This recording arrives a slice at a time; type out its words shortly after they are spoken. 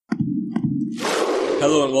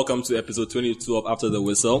Hello and welcome to episode 22 of After the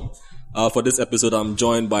Whistle. For this episode, I'm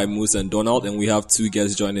joined by Moose and Donald, and we have two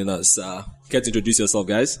guests joining us. Care to introduce yourself,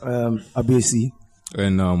 guys? Abesi.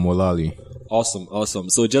 And Molali. Awesome.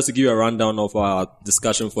 So just to give you a rundown of our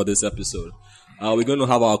discussion for this episode, we're going to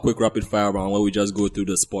have our quick rapid fire round where we just go through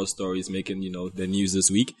the sports stories making, the news this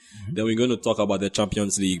week. Mm-hmm. Then we're going to talk about the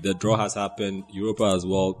Champions League. The draw has happened, Europa as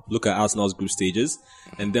well. Look at Arsenal's group stages.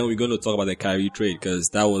 And then we're going to talk about the Kyrie trade because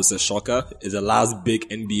that was a shocker. It's the last big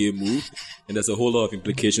NBA move. And there's a whole lot of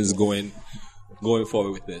implications going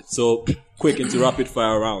forward with it. So quick into rapid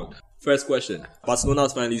fire round. First question.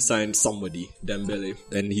 Barcelona's finally signed somebody, Dembele,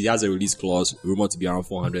 and he has a release clause rumored to be around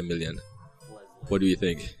 400 million. What do you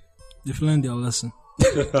think? They've learned their lesson.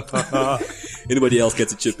 Anybody else get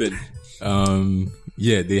to chip in?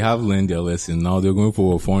 Yeah, they have learned their lesson. Now they're going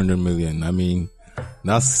for 400 million. I mean,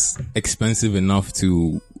 that's expensive enough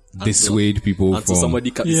to dissuade people until from... somebody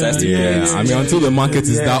decides to I mean, until the market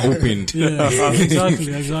is that opened. Yeah,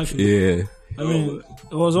 exactly. Yeah. I mean,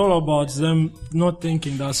 it was all about them not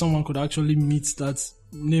thinking that someone could actually meet that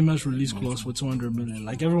Neymar's release clause for 200 million.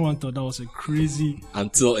 Like, everyone thought that was a crazy...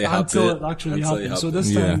 Until it actually happened. So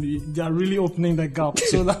this time, they are really opening the gap.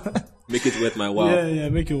 So that... Make it worth my while. Yeah,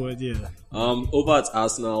 make it worth, yeah. Over at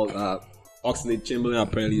Arsenal, Oxlade-Chamberlain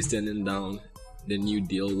apparently is turning down the new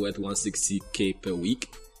deal worth 160k per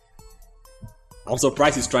week. I'm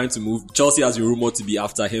surprised he's trying to move. Chelsea has been rumored to be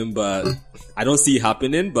after him, but I don't see it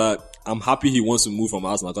happening. But I'm happy he wants to move from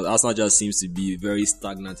Arsenal because Arsenal just seems to be very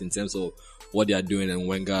stagnant in terms of what they are doing, and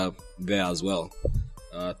Wenger there as well.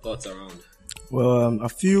 Thoughts around? Well, I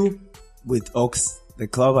feel with Ox, the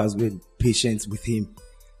club has been patient with him.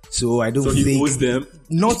 So I don't think... he owes them?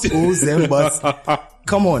 Not owes them, but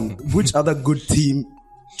come on, which other good team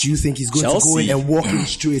do you think he's going Chelsea? to go in and walk in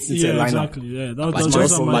straight into the lineup? Exactly, yeah.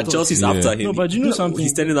 But Chelsea's after him. No, but you know something?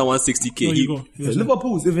 He's turning down 160k.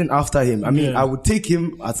 Liverpool is even after him. I mean, I would take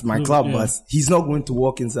him at my club, but he's not going to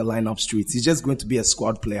walk into the lineup straight. He's just going to be a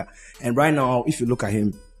squad player. And right now, if you look at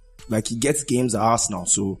him, like, he gets games at Arsenal.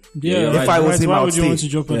 So if I was him, why I would you want to stay.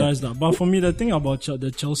 jeopardize that? But for me, the thing about the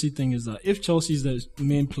Chelsea thing is that if Chelsea is the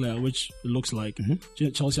main player, which it looks like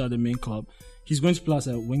Chelsea are the main club, he's going to play as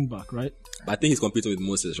a wing back, right? But I think he's competing with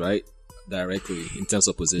Moses, right? Directly in terms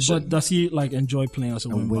of position. But does he enjoy playing as a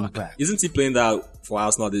wing back? Isn't he playing that for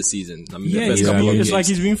Arsenal this season? I mean, it's like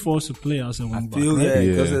he's being forced to play as a wing back.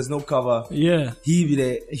 Because there's no cover. Yeah,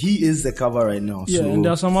 he is the cover right now. Yeah, so. And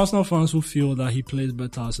there are some Arsenal fans who feel that he plays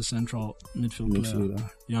better as a central midfield player.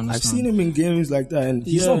 You understand? I've seen him in games like that, and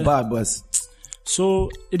he's not bad, but. So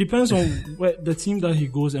it depends on where the team that he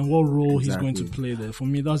goes and what role he's going to play there. For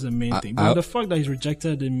me, that's the main thing. But the fact that he's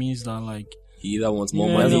rejected, it means that he either wants more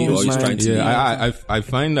money or he's trying to. I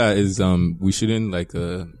find that is we shouldn't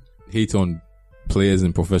hate on players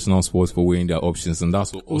in professional sports for weighing their options, and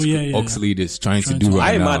that's what Oxlade is trying to do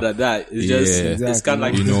right now. I'm mad at that. It's just it's kind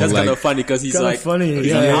of kind of funny because he's like funny.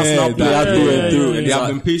 He's an Arsenal player through and through. And they have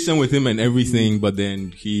been patient with him and everything, but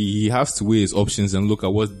then he has to weigh his options and look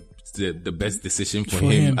at what's the best decision for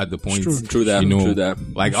him at the point. True that.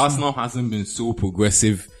 Like, Arsenal hasn't been so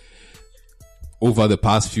progressive over the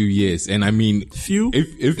past few years, and I mean, if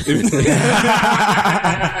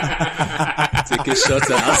take a shot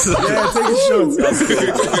at us. And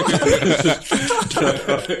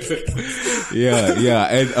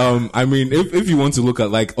I mean, if you want to look at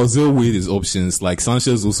Ozil weighed his options, like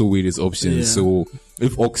Sanchez also weighed his options. So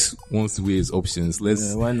if Ox wants to weigh his options,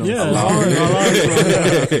 let's why not?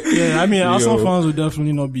 I mean, Arsenal fans would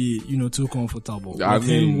definitely not be too comfortable with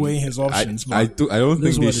him weighing his options. I don't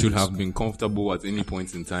think they should have been comfortable at any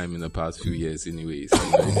point in time in the past few years, anyways.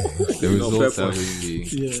 The results have been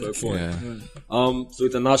so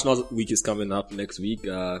International Week is coming up next week.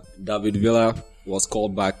 David Villa was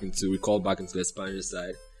recalled back into the Spanish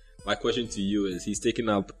side. My question to you is, he's taking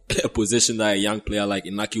up a position that a young player like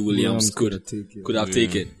Inaki Williams could have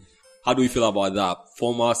taken. How do we feel about that?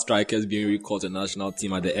 Former strikers being recalled to the national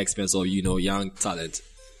team at the expense of, young talent.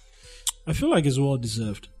 I feel like it's well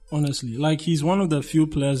deserved, honestly. Like, he's one of the few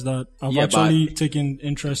players that I've actually taken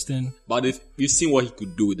interest in. But if you've seen what he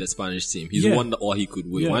could do with the Spanish team, he's won all he could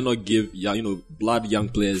win. Why not give blood young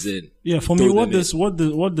players in? Yeah, for me,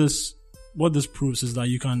 what this proves is that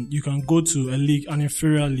you can go to a league, an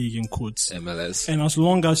inferior league in quotes, MLS, and as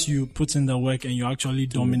long as you put in the work and you actually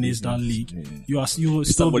dominate that league, you still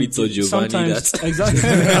somebody told Giovanni that exactly.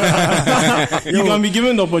 You can be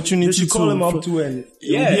given the opportunity to call him up to and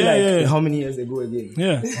how many years ago again?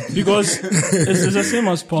 Yeah, because it's the same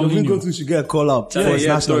as Paulinho. Go should get a call up. It's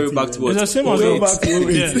the same as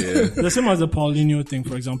the same as the Paulinho thing.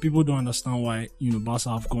 For example, people don't understand why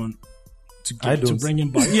Barca have gone to bring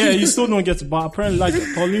him back. Yeah, you still don't get to. But apparently, like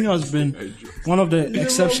Paulinho has been one of the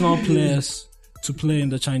exceptional players to play in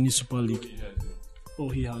the Chinese Super League. Oh,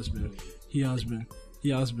 he has been.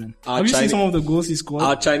 Have you seen some of the goals he scored?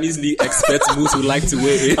 Our Chinese league expert Moose would like to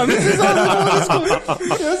weigh in. Have you seen some of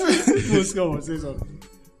the goals he scored? Moose, come on, say something.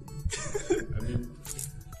 I mean,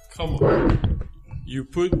 come on. You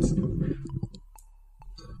put...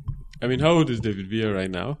 I mean, how old is David Villa right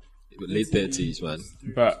now? Late 30s, man.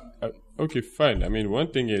 But, okay, fine. I mean,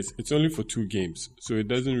 one thing is, it's only for 2 games. So it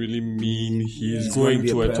doesn't really mean he's going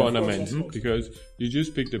to a tournament. Because you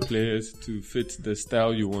just pick the players to fit the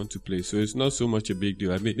style you want to play. So it's not so much a big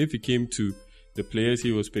deal. I mean, if he came to the players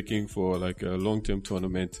he was picking for like a long-term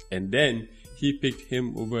tournament, and then he picked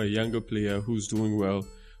him over a younger player who's doing well,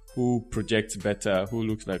 who projects better, who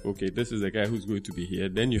looks like, okay, this is a guy who's going to be here,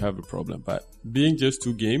 then you have a problem. But being just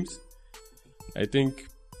 2 games, I think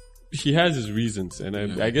he has his reasons, and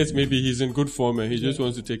I guess maybe he's in good form and he just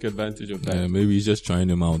wants to take advantage of that. Yeah, maybe he's just trying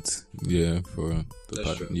him out. Yeah, for the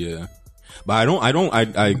part. Yeah, but I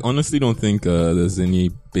honestly don't think there's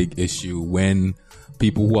any big issue when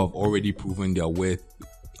people who have already proven their worth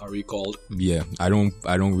are recalled. Yeah, I don't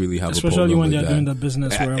really have especially a problem when with they're that. doing the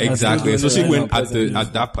business. Exactly, especially when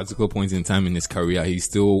at that particular point in time in his career, he's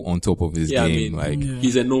still on top of his game. I mean,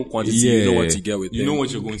 he's a known quantity. You know what to get with him. You know what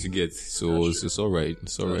you're going to get. So it's all right.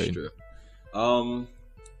 It's all right. True.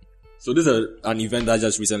 So this is an event that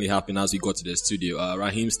just recently happened as we got to the studio.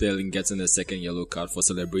 Raheem Sterling getting a second yellow card for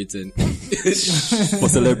celebrating in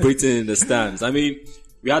the stands. I mean,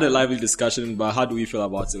 we had a lively discussion, but how do we feel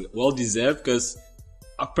about it? Well deserved, because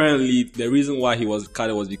apparently the reason why he was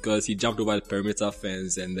carded was because he jumped over the perimeter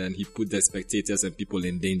fence and then he put the spectators and people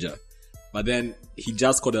in danger. But then he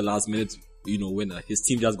just scored a last minute, winner. His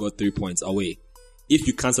team just got 3 points away. If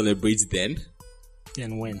you can't celebrate then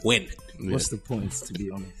when? What's the point, to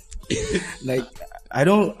be honest? Like, I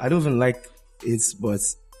don't even like it, but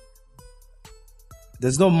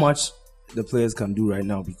there's not much the players can do right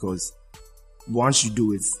now, because once you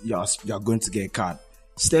do it, you're going to get a card.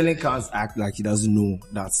 Sterling can't act like he doesn't know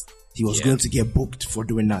that he was going to get booked for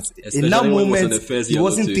doing that. Especially in that moment, he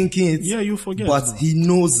wasn't too. thinking it. Yeah, you forget. But he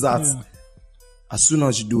knows that as soon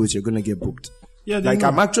as you do it, you're going to get booked. Yeah, like,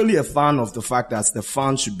 I'm actually a fan of the fact that the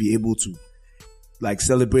fans should be able to, like,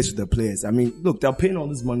 celebrate with the players. I mean, look, they're paying all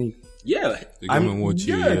this money. Yeah, to come and watch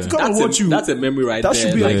you. To come and watch you. That's a memory right that there.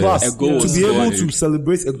 That should be a plus. A goal to be able to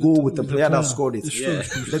celebrate a goal with the player that scored it. Yeah.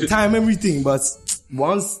 The time, everything. But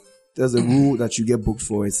once there's a rule that you get booked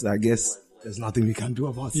for it, I guess there's nothing we can do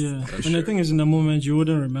about it. Yeah. And the thing is, in the moment, you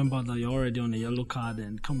wouldn't remember that you're already on a yellow card,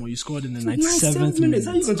 and come on, you scored in the 97th minute.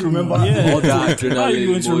 How are you going to remember? Yeah. All that adrenaline. How are you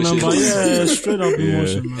going to remember? Yeah, straight up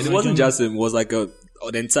emotion, man. And it wasn't just him, it was like the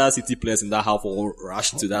entire City players in that half all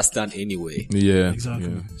rushed to that stand anyway. Yeah.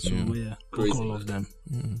 Exactly. So, crazy. All of them.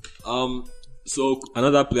 So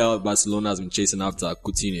another player Barcelona has been chasing after,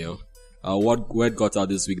 Coutinho. What word got out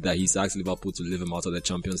this week that he's asked Liverpool to leave him out of the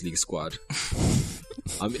Champions League squad.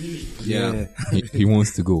 I mean, he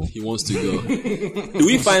wants to go. He wants to go. Do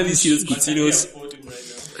we finally see this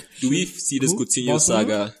Coutinho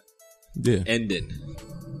saga ending?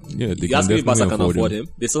 Yeah, you ask me if Barca can afford him.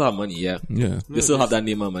 They still have money, yeah. They still have that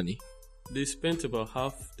Neymar money. They spent about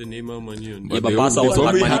half the Neymar money on. Yeah, but Barca also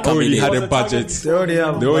had money coming in. Had a budget. They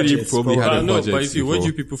already probably had a budget. But you see, what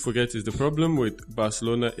you people forget is the problem with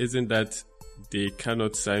Barcelona isn't that they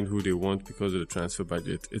cannot sign who they want because of the transfer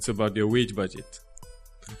budget. It's about their wage budget.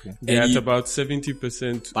 Okay. They're at about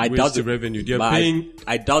 70% wage to revenue. They're paying.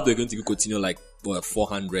 I doubt they're going to give Coutinho like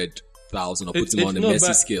 400,000 or put him on the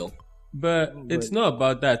Messi scale. But it's not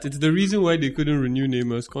about that. It's the reason why they couldn't renew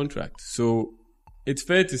Neymar's contract. So it's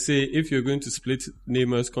fair to say if you're going to split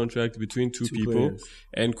Neymar's contract between two people, players.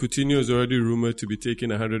 And Coutinho is already rumored to be taking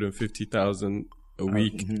 150,000 a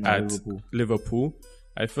week at Liverpool,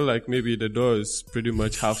 I feel like maybe the door is pretty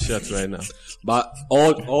much half shut right now. But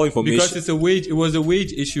all information, because it was a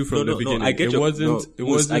wage issue from the beginning. I get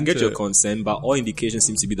I get your concern, but all indications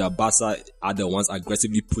seem to be that Barca are the ones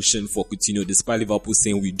aggressively pushing for Coutinho, despite Liverpool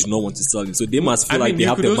saying we do not want to sell him. So they must feel like they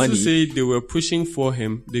have the money. You could also say they were pushing for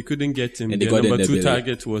him. They couldn't get him. And they their got number 2 Dembele.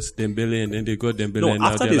 target was Dembele, and then they got Dembele. No, and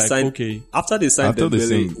after now they they're signed, like, okay. After they signed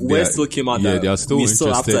Dembele, West still came out that they are still we interested.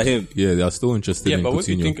 still after him. Yeah, they are still interested in Coutinho. Yeah, but what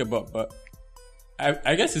do you think about?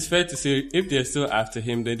 I guess it's fair to say if they're still after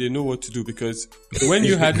him, then they know what to do, because when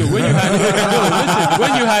you had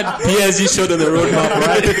PSG showed on the roadmap,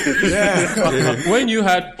 right? When you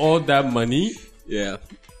had all that money,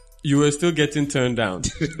 you were still getting turned down,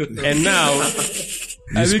 and now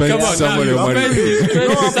you spent some of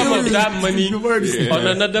that money on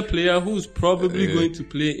another player who's probably going to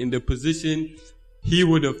play in the position he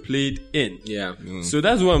would have played in. Yeah. So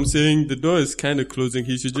that's what I'm saying. The door is kind of closing.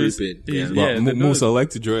 He should just Creep in. yeah. Yeah. the door Most I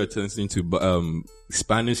like to draw attention to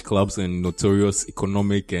Spanish clubs and notorious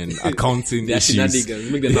economic and accounting Their issues.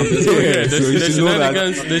 shenanigans. Make the numbers. yeah, So you should know that.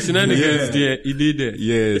 the shenanigans. Yeah, he did it.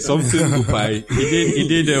 Yeah, something to buy. He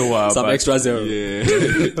did a while. Some back. extra zero. Yeah.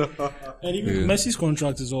 And even Messi's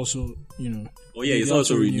contract is also, Oh yeah, it's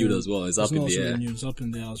also renewed as well. It's up in the air. renewed. It's up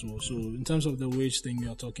in there as well. So in terms of the wage thing we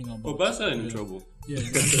are talking about. Oh, Barca in trouble. Yeah.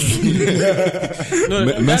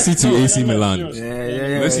 Messi to AC Milan.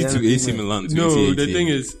 Yeah. Messi to AC Milan. No, the thing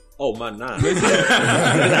is, Oh man, nah.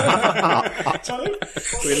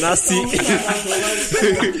 We're nasty.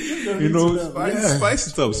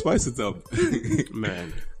 Spice it up.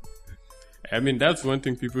 man. I mean, that's one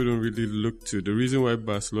thing people don't really look to. The reason why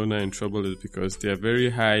Barcelona are in trouble is because their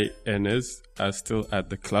very high earners are still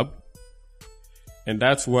at the club. And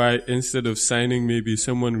that's why instead of signing maybe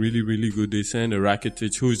someone really, really good, they sign a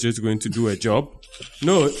Rakitic who's just going to do a job.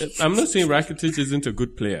 No, I'm not saying Rakitic isn't a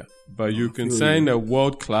good player, but you can sign a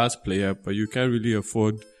world-class player, but you can't really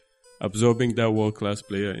afford absorbing that world-class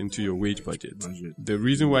player into your wage budget. The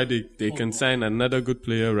reason why they can sign another good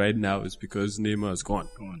player right now is because Neymar is gone.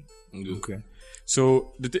 Okay.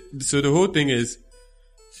 So the whole thing is,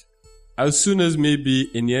 as soon as maybe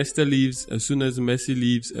Iniesta leaves, as soon as Messi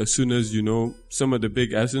leaves, as soon as, some of the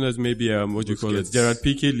big, as soon as maybe, Gerard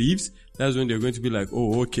Piqué leaves, that's when they're going to be like,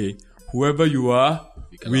 oh, okay, whoever you are,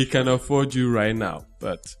 we can afford you right now.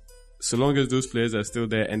 But so long as those players are still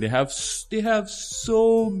there, and they have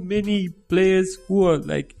so many players who are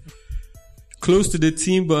like close to the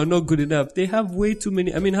team but are not good enough. They have way too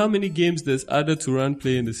many. I mean, how many games does Ada Turan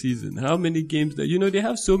play in the season? How many games that, they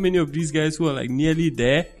have so many of these guys who are like nearly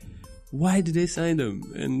there. Why did they sign them?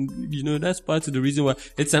 And, that's part of the reason why.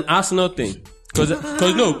 It's an Arsenal thing. Cause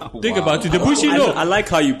think about it. The Bushi, I like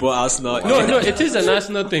how you brought Arsenal. No, it is an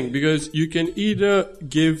Arsenal thing because you can either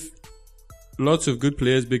give lots of good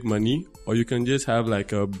players big money, or you can just have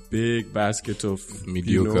like a big basket of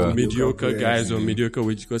mediocre guys or mediocre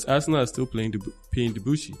wage. Because Arsenal are still paying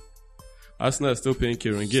Debussy. Arsenal are still paying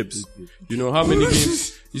Kieran Gibbs. You know how many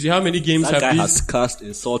games? You see how many games that have guy these? has cast,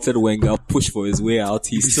 insulted Wenger, pushed for his way out.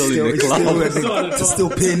 He's still in the club. Still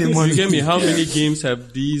paying him money. You get me? How many games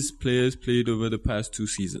have these players played over the past 2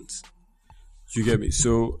 seasons? You get me?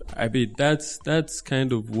 So, I mean, that's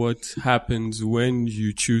kind of what happens when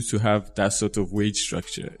you choose to have that sort of wage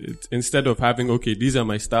structure. Instead of having, okay, these are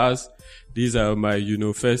my stars, these are my,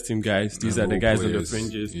 first team guys, these are the guys on the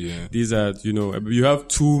fringes, these are, you have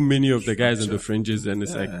too many of the guys on the fringes, and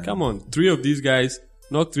it's like, come on, 3 of these guys,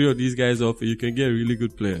 knock 3 of these guys off, and you can get a really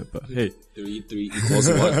good player. But hey, 3 equals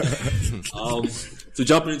 1. So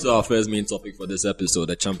jumping into our first main topic for this episode,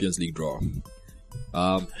 the Champions League draw.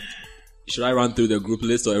 Should I run through the group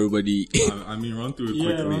list or everybody? Run through it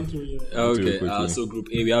quickly. Run through, Okay, so Group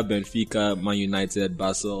A, we have Benfica, Man United,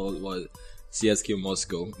 Basel, CSK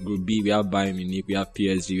Moscow. Group B, we have Bayern Munich, we have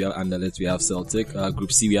PSG, we have Anderlecht, we have Celtic.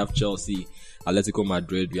 Group C, we have Chelsea, Atletico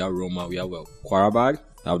Madrid, we have Roma, we have Qarabag.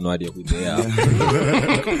 I have no idea who they are.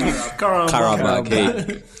 Qarabag.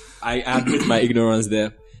 Hey, I admit my ignorance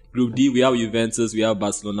there. Group D, we have Juventus, we have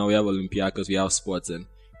Barcelona, we have Olympiacos, we have Sporting.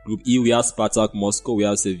 Group E, we have Spartak Moscow, we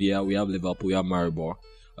have Sevilla, we have Liverpool, we have Maribor.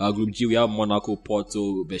 Group G, we have Monaco,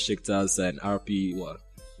 Porto, Besiktas, and RP,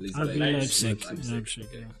 Leipzig.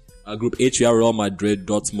 Yeah. Group H, we have Real Madrid,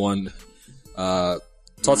 Dortmund,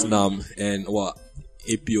 Tottenham, and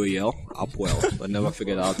APOL. I never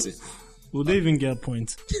figured out it. Will they even get a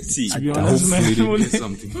point? See, To be honest, Hopefully they get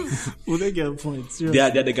something. will they get a point? they are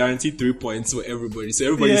the guaranteed 3 points for everybody. So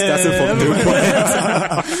everybody's starting from 3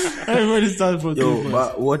 points. Everybody's starting from 3 points.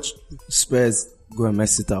 But watch Spurs go and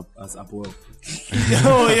mess it up as Apoel.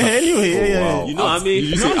 Anyway. Wow. You know what I mean? Did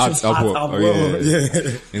you say at Upwork?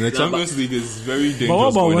 Yeah. In the Champions League, it's very dangerous But what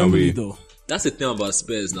about going Wembley away. though? That's the thing about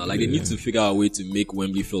Spurs now. Like, they need to figure out a way to make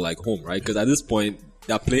Wembley feel like home, right? Because at this point,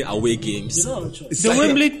 they're playing away games. the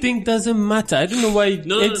Wembley thing doesn't matter. I don't know why.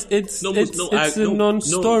 It's a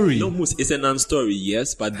non-story. No, it's a non-story,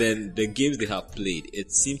 yes. But then the games they have played,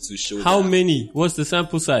 it seems to show. How that, many? What's the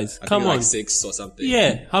sample size? I Come think on. like 6 or something.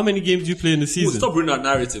 Yeah. How many games do you play in the season? Stop bringing that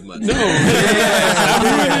narrative, man. No. I'm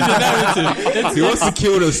ruining the narrative. He wants to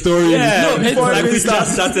kill the story. Yeah, it's Like we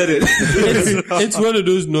started it. it's one of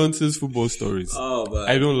those nonsense football stories. Oh, man.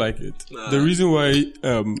 I don't like it. Nah. The reason why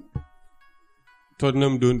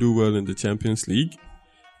Tottenham don't do well in the Champions League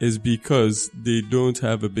is because they don't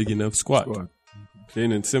have a big enough squad.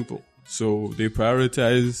 Plain and simple. So they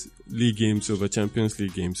prioritize league games over Champions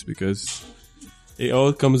League games because it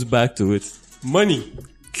all comes back to it. Money.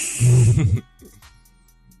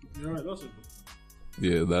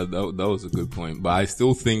 Yeah, that was a good point. But I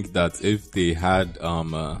still think that if they had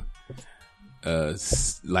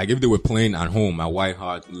like if they were playing at home at White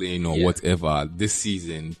Hart Lane or whatever this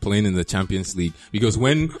season, playing in the Champions League, because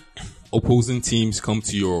when opposing teams come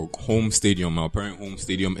to your home stadium, our parent home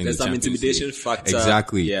stadium, in there's the Champions some intimidation League, factor.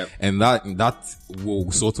 exactly, Yeah. and that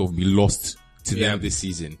will sort of be lost to them this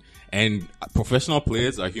season. And professional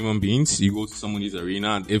players are human beings. You go to somebody's arena,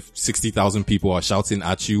 and if 60,000 people are shouting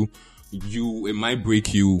at you, it might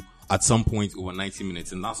break you at some point over 90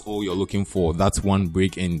 minutes, and that's all you're looking for. That's one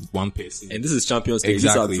break in one person. And this is Champions League.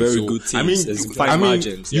 Exactly. These are very So, good teams. I mean, There's fine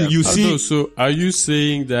margins. Yeah. you see, So are you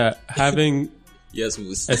saying that having Yes,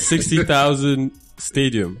 Moose. a 60,000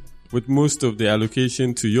 stadium with most of the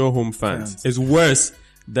allocation to your home fans is worse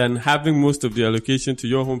than having most of the allocation to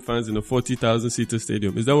your home fans in a 40,000 seater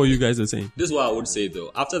stadium? Is that what you guys are saying? This is what I would say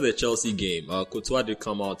though. After the Chelsea game, Courtois did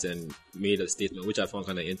come out and made a statement, which I found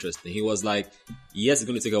kind of interesting. He was like, yes, it's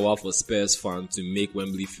going to take a while for Spurs fans to make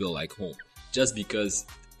Wembley feel like home. Just because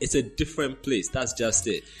it's a different place. That's just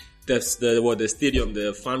it. The stadium,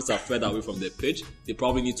 the fans are further away from the pitch. They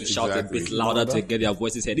probably need to shout a bit louder to get their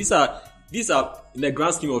voices heard. These are, in the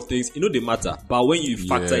grand scheme of things, they matter. But when you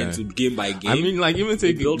factor into game by game, I mean, like, even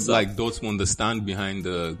take like Dortmund, the stand behind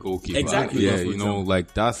the goalkeeper. Exactly. Yeah,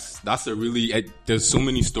 like that's a really, there's so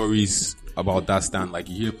many stories about that stand. Like,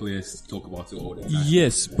 you hear players talk about it all the time.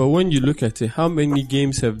 Yes, but when you look at it, how many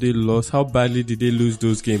games have they lost? How badly did they lose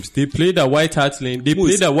those games? They played at White Hart Lane. They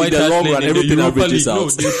played at White Hart Lane in the Europa League. No,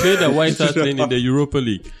 they played at White Hart Lane in the Europa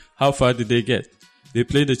League. How far did they get? They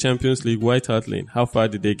played the Champions League, White Hart Lane. How far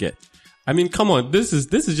did they get? I mean, come on. This is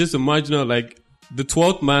just a marginal, like, the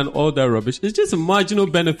 12th man, all that rubbish. It's just a marginal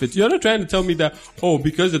benefit. You're not trying to tell me that,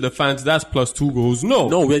 because of the fans, that's plus 2 goals. No,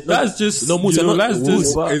 that's just, we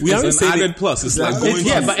aren't an added plus. It's like going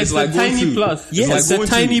but it's a tiny plus. Yeah, it's a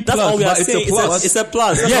tiny plus. That's all we are saying. It's a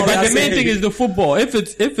plus. Yeah, but the main thing is the football. If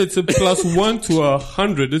it's a plus 1 to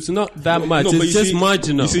 100, it's not that much. It's just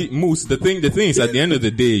marginal. You see, Moose, the thing is, at the end of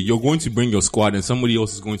the day, you're going to bring your squad and somebody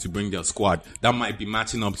else is going to bring their squad. That might be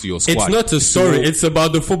matching up to your squad. It's not a story. It's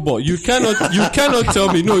about the football. You cannot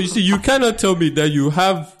tell me. No, you see, you cannot tell me that you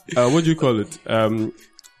have what do you call it?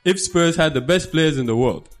 If Spurs had the best players in the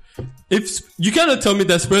world, if you cannot tell me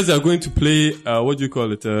that Spurs are going to play what do you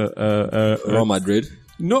call it? Real Madrid.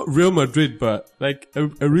 Not Real Madrid, but like a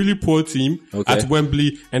really poor team at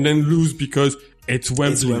Wembley, and then lose because it's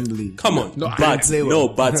Wembley. Come on, but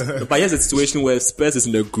here's a situation where Spurs is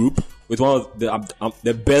in the group with one of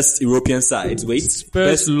the best European sides.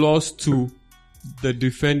 Spurs lost to the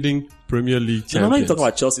defending Premier League champions. I'm not even talking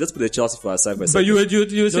about Chelsea. Let's put the Chelsea for aside for a second. But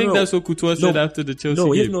you were saying that's what Courtois said after the Chelsea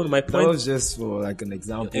game. No, my point. That was just for like an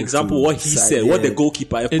example. Example, what he said, what the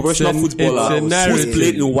goalkeeper, a professional footballer who's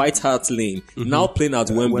played in White Hart Lane, now playing at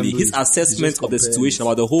Wembley, his assessment of the situation,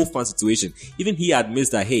 about the whole fan situation, even he admits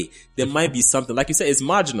that, hey, there might be something. Like you said, it's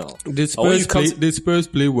marginal. Did Spurs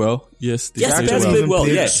play well? Yes, Spurs played well.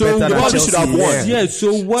 Yeah. So we probably should have won. Yeah.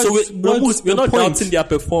 So we're not doubting their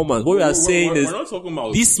performance. What we are saying is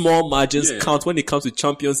about these small margins count when it comes to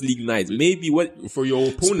Champions League nights. Maybe for your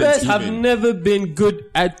opponents, Spurs have never been good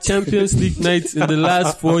at Champions League nights in the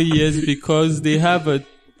last 4 years because they have a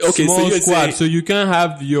small squad, so you can't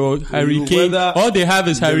have your Harry Kane. All they have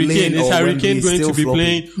is Harry Kane. Is Harry Kane going to be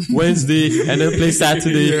playing Wednesday and then play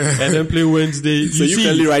Saturday and then play Wednesday? So you're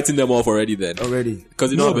clearly writing them off already then? Already.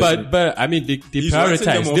 Because but I mean, they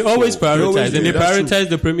prioritize. They always prioritize, and they prioritize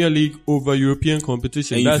the Premier League over European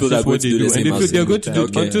competition. And that's just what they do. And they feel they're going to do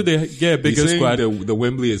until they get a bigger squad. The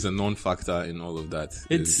Wembley is a non-factor in all of that.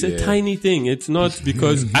 It's a tiny thing. It's not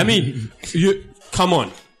because I mean, come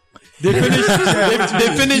on. They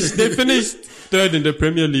finished third in the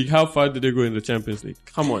Premier League. How far did they go in the Champions League?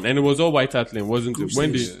 Come on. And it was all White Hart Lane, wasn't it?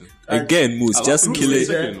 When did again, Moose, just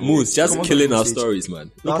killing our stories, man.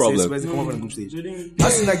 No problem. That's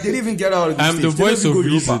like they didn't even get out of the I'm the voice of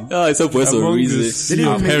reason. It's a voice of reason. They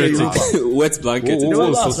didn't even make heretic. Wet blanket.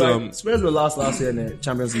 Spurs were last year in the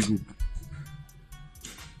Champions League group.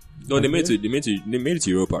 No, they made it to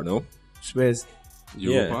Europa, no? Spurs.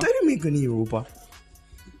 Yeah. They didn't make any Europa.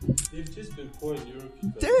 They've just been poor in Europe.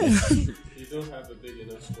 Damn. They don't have a big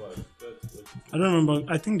enough squad. I don't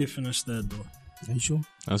remember. I think they finished third though. Are you sure?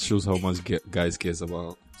 That shows how much guys cares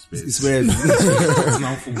about Spurs. It's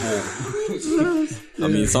now football. I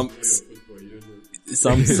mean,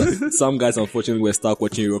 some guys unfortunately were stuck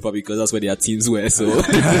watching Europa because that's where their teams were. So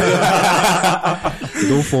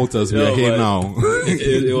don't fault us. We are here now.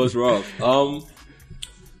 It was rough.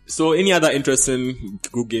 So any other interesting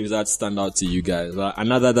group games that stand out to you guys?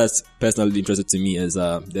 Another that's personally interested to me is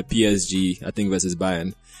the PSG, I think, versus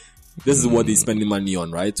Bayern. this is what they're spending money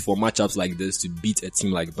on, right? For matchups like this to beat a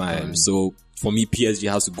team like Bayern. So for me, PSG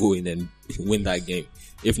has to go in and win that game.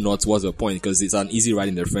 If not, what's the point? Because it's an easy ride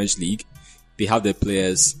in the French league. They have their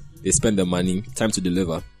players, they spend the money, time to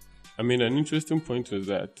deliver. I mean, an interesting point was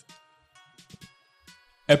that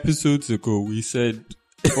episodes ago we said,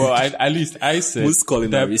 well, at least I said, who's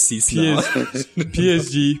calling that receipts now?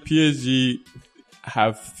 PSG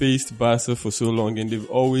have faced Barca for so long, and they've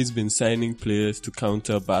always been signing players to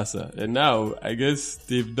counter Barca. And now, I guess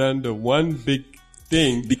they've done the one big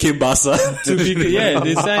thing. Became Barca.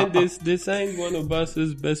 They signed one of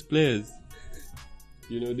Barca's best players.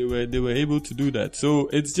 You know, they were able to do that. So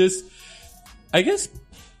it's just, I guess,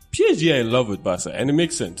 PSG are in love with Barca, and it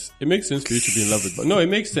makes sense. It makes sense for you to be in love with Barca. No, it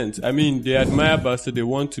makes sense. I mean, they admire Barca. They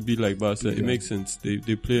want to be like Barca. It makes sense. They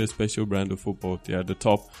play a special brand of football. They are at the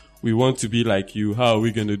top. We want to be like you. How are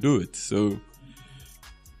we going to do it? So,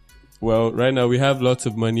 well, right now we have lots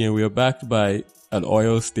of money and we are backed by an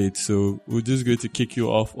oil state. So we're just going to kick you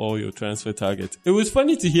off all your transfer targets. It was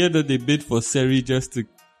funny to hear that they bid for Seri just to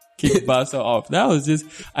kick Barca off. That was just,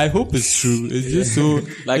 I hope it's true. It's just so,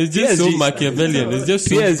 like, it's just PSG, so Machiavellian. It's just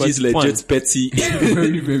so PSG's legit fun. petty.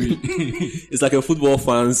 Very, very. It's like a football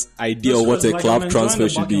fan's idea of what a club transfer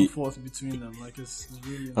should be. Between them. Like it's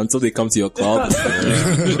really until they come to your club.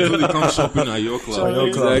 Until they come shopping at your club.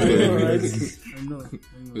 Exactly. I know.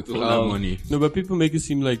 With all that money. No, but people make it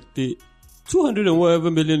seem like 200 and whatever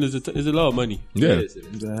million is a lot of money. Yeah.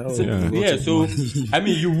 So, I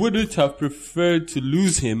mean, you wouldn't have preferred to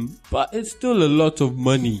lose him, but it's still a lot of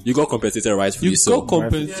money. You got compensated rightfully. You got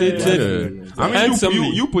compensated. Yeah. I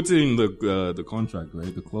mean, you put it in the contract,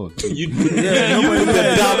 right? The clause. You put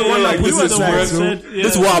that down.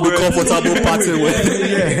 This is what I'll be comfortable parting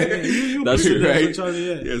with. That's true, right?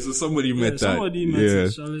 Yeah, so somebody met that. Somebody met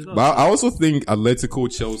it. But I also think Atletico,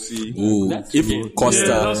 Chelsea. Ooh,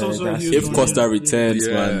 if Costa returns,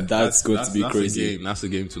 man, that's going to be crazy. That's a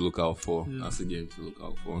game to look out for. That's a game to look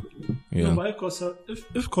out for. Yeah. No, but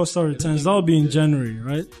if Costa returns, that will be in January,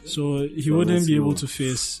 right? So he wouldn't be able to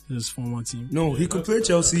face his former team. No, he could play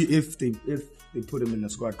Chelsea if they put him in the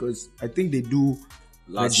squad, because I think they do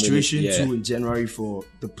registration too in January for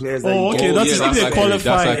the players. That's if they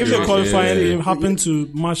qualify. If they qualify and they happen to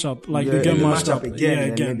match up, like they get matched up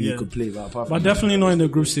again. Maybe you could play, but definitely not in the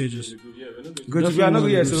group stages. Because if you are not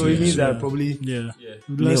here, so it means that probably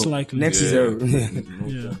less likely next year.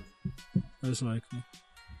 Less likely.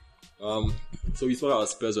 So we saw our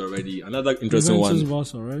Spurs already. Another interesting one.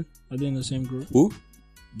 Barca, right? Are they in the same group? Who?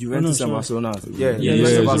 Juventus and Barcelona.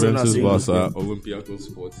 Juventus, Barca, Olympiacos,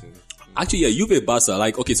 Sporting. Actually, Juve, Barca.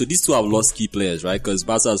 Like, okay, so these two have lost key players, right? Because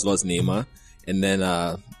Barca has lost Neymar, and then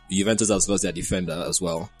Juventus has lost their defender as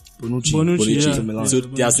well. Bonucci. So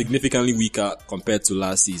they are significantly weaker compared to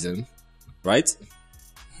last season, right?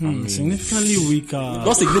 Significantly weaker.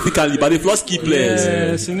 Not significantly, but they've lost key players.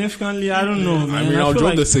 Yeah, significantly, I don't know, man. I mean, I'll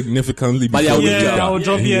drop the significantly. But they are weaker. I'll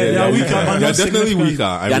drop, they're weaker. They're definitely weaker.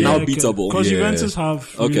 They are now beatable. Because Juventus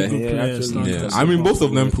have really good players. Yeah. I mean, both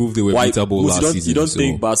of them proved they were beatable last season. You don't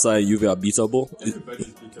think Barca and Juve are beatable?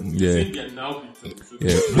 Yeah. They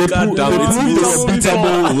proved they were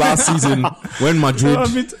beatable last season when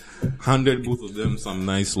Madrid handed both of them some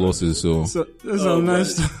nice losses. So some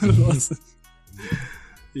nice losses.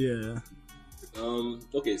 Yeah.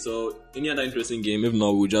 Okay, so any other interesting game? If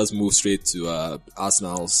not, we'll just move straight to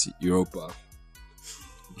Arsenal's Europa.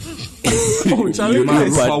 Charlie,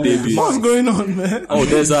 what's going on, man? Oh,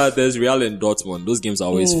 there's Real and Dortmund. Those games are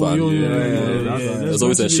always fun. There's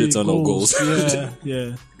always a shit ton of goals.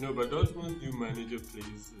 Yeah. No, but Dortmund new manager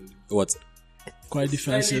plays what? Quite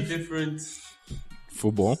defensive. Different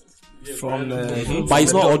football. From but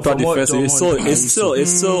it's not ultra defensive. It's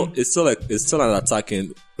still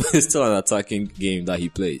an attacking game that he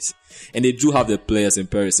plays, and they do have the players in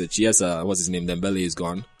Perisic. Yes, what's his name? Dembele is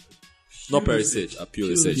gone. Not Perisic,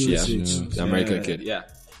 Pulisic. The American kid. Yeah,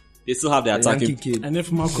 they still have the attacking kid. And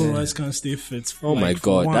if Marco Reus can stay fit, my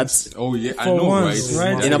God, once, I know,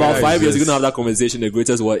 right? In about 5 years, you're gonna have that conversation. The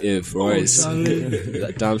greatest what if, Reus?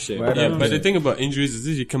 Damn shame. But the thing about injuries is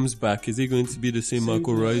if he comes back, is he going to be the same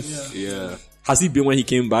Marco Reus? Yeah. Has he been when he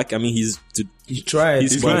came back? I mean, he's tried.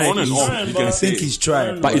 He's on and off. You can think he's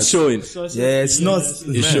tried, but it's showing. Yeah, it's not.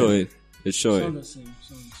 It's showing.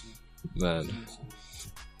 Man.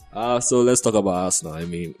 So let's talk about Arsenal. I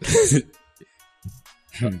mean,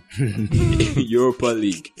 Europa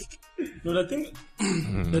League. No,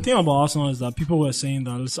 the thing about Arsenal is that people were saying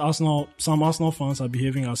that some Arsenal fans are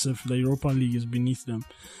behaving as if the Europa League is beneath them.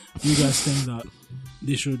 You guys think that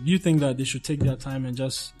they should? You think that they should take their time and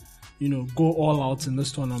just go all out in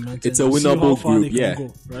this tournament. It's a and see how winnable far group, they can yeah.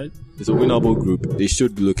 go, right? It's a winnable group. They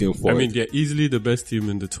should be looking for I mean, they're easily the best team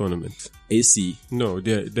in the tournament. AC. No,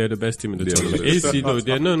 they're the best team in the tournament. AC,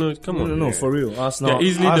 no, come on. No, for real. Arsenal. They're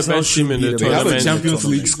easily the Arsenal best team should in be the They have a tournament. Champions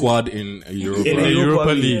League squad in Europa. In the Europa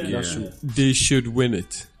League. Yeah, that's true. They should win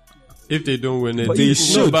it. If they don't win it, But they you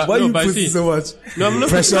should. Why you putting see, so much? No, I'm not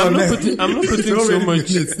pressure putting, on them? I'm not putting so Already much.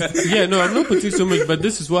 win Yeah, no, I'm not putting so much. But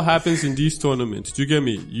this is what happens in these tournaments. Do you get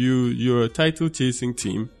me? You're a title chasing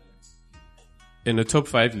team in a top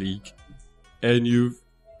 5 league, and you've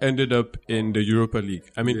ended up in the Europa League.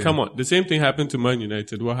 I mean, come on. The same thing happened to Man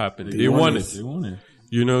United. What happened? They won it. They won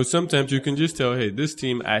it. Sometimes you can just tell, hey, this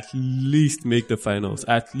team at least make the finals,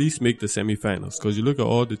 at least make the semifinals. Because you look at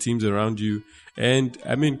all the teams around you, and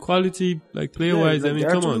I mean, quality, like player-wise, I mean,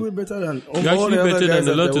 come on. You're actually better than You're actually better than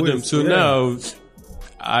a lot of them. So now,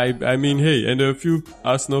 I mean, hey, and there are a few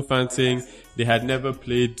Arsenal fans saying they had never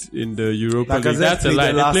played in the Europa Like League. I said, That's a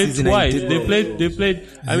lie. They played season twice. and They played.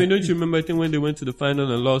 I mean, don't you remember? I think when they went to the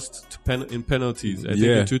final and lost in penalties. I think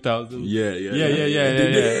in 2000. Yeah. Yeah.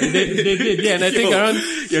 They did. Yeah, and I think around.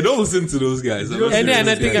 Yeah, don't listen to those guys. And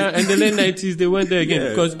I think in the late 90s they went there again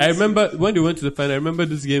because I remember when they went to the final. I remember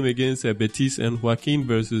this game against Betis and Joaquin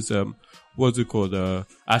versus what's it called?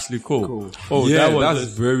 Ashley Cole. Oh, yeah, that's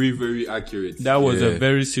very, very accurate. that was a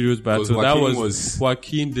very serious battle. Joaquin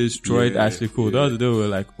Joaquin destroyed Ashley Cole. That was, they were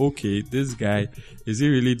like, okay, this guy, is he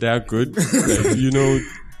really that good? Like,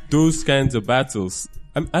 those kinds of battles.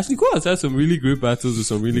 Ashley Cole has had some really great battles with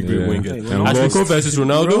some really great wingers. Ashley Cole versus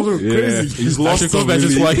Ronaldo. Crazy. He's lost Ashley Cole some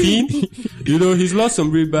versus really- Joaquin. He's lost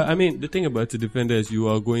some really bad. I mean, the thing about the defender is you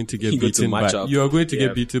are going to get You go to beaten match by, up. you are going to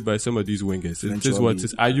get beaten by some of these wingers. It's just what it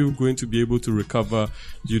is. Are you going to be able to recover?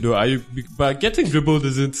 But getting dribbled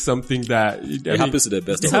isn't something that, It happens to the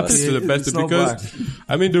best it of happens us. to the best It's not because,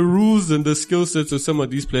 I mean, the rules and the skill sets of some of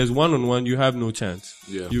these players, one-on-one, you have no chance.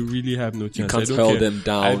 Yeah. You really have no chance. can't I don't hold care. them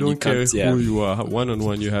down. I You don't care can't- yeah. who you are.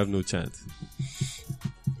 One-on-one, you have no chance.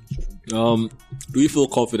 Do we feel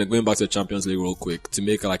confident going back to the Champions League real quick to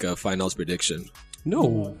make like a finals prediction?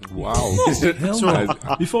 No. Wow.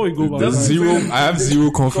 Before we go back, I have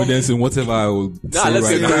zero confidence in whatever I will say let's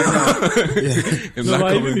right say now. In no, that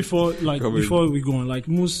but even comment. before we go on, like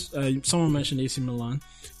Moose, someone mentioned AC Milan.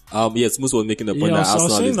 Yes, Moose was making the point Yeah, that so I was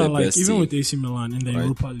Arsenal saying is the that like best even team. with AC Milan in the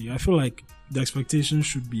Europa League, I feel like the expectations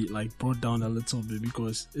should be like brought down a little bit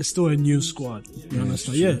because it's still a new squad. You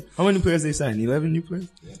understand? Yeah, How many players they signed? 11 new players?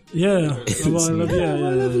 yeah,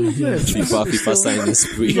 yeah. FIFA signing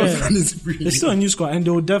spree. Yeah. It's still a new squad, and they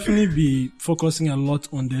will definitely be focusing a lot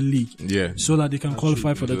on the league, Yeah. so that they can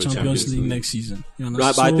qualify for the Champions League next season. You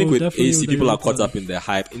understand? Right, but I think with definitely AC, with the people are Europa caught League. up in the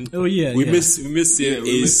hype. Oh yeah, We yeah. miss seeing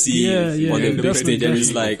AC Yeah, on the yeah, big stage, and it's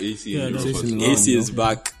Definitely. like AC Yeah, in that's Europa. AC AC is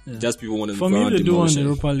back. Just people want to For me, if they do on the demotion.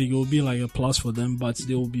 Europa League, it will be like a plus for them, but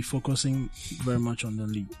they will be focusing very much on the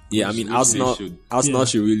league. Yeah, I mean They Arsenal should.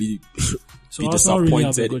 should really So be Arsenal really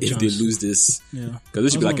have a disappointed good if chance. they lose this. Yeah, Because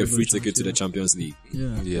this should be like a Arsenal free have a good ticket to the chance, Champions League.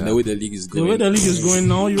 yeah. Yeah. And the way the league is The way going. the league is going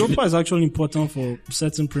now, Europa is actually important for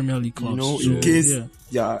certain Premier League clubs. In case yeah.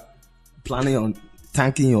 you're planning on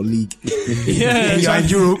tanking your league. Yeah, You're in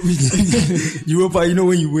Europe. Europa,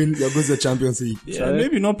 when you win, you're going to the Champions League. Yeah,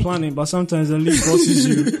 maybe not planning, but sometimes the league forces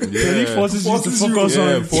you. The league forces you to Forces you. focus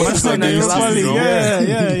Yeah, on forces on the you. Europa League.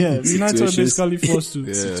 Yeah. United are Situations. basically forced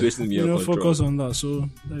to Situation beyond control. focus on that. So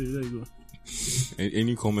there you go.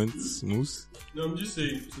 Any comments, Moose? No, I'm just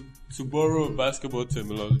saying, to borrow basketball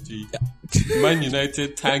terminology, Man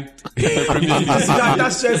United tanked the Premier League.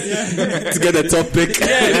 That's just, To get the top pick.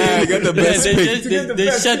 Get the best pick.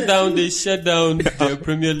 They shut down their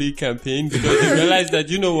Premier League campaign because they realized that,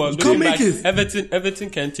 what, can't make it. Everton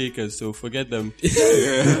can't take us, so forget them. You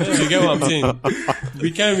get what I'm saying?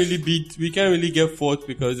 We can't really get fourth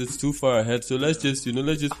because it's too far ahead, so let's just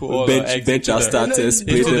put all our eggs Bench into our the- starters.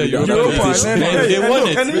 into Play the them Europa down. League. and then- They won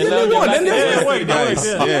it. and then Now they won, they're and back then- there. Guys.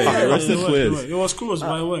 Yeah, rested players. It was close,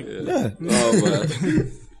 but it worked. Oh,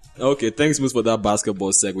 man. Okay, thanks, Moose, for that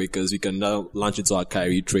basketball segue because we can now launch into our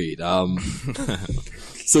Kyrie trade.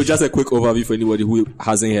 So just a quick overview for anybody who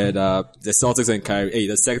hasn't heard, the Celtics and Kyrie,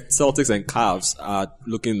 the Celtics and Cavs are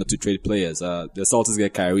looking to trade players. The Celtics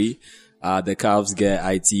get Kyrie, the Cavs get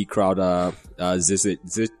IT, Crowder,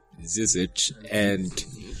 Zizic, and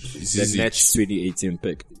the Nets 2018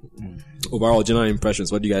 pick. Overall, general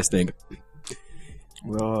impressions, what do you guys think?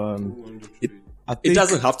 Well, I It think,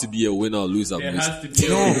 doesn't have to be a win or loser. There Moose. has to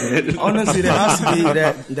be honestly, there has to be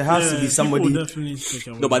People somebody will definitely take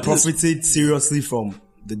a No, but this is- profited seriously from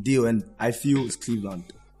the deal, and I feel it's Cleveland.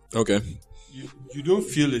 okay. you don't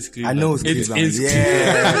feel it's Cleveland. I know it's Cleveland. It's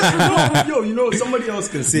yeah. Yo, somebody else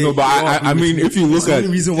can say. No, but I mean, if you look the at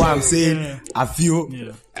only reason why I'm saying I feel.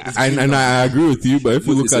 Yeah. And I agree with you, but if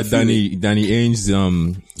you look at Danny Ainge's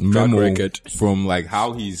memo record from like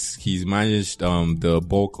how he's managed the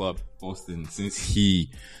ball club Boston since he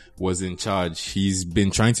was in charge, he's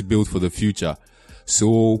been trying to build for the future.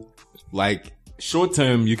 So like short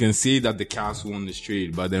term, you can say that the Cavs won this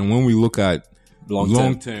trade, but then when we look at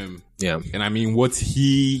long term, yeah, and I mean what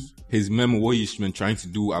his memo, what he's been trying to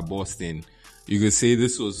do at Boston, you could say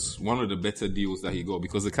this was one of the better deals that he got,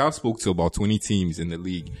 because the Cavs spoke to about 20 teams in the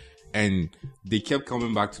league and they kept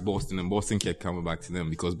coming back to Boston and Boston kept coming back to them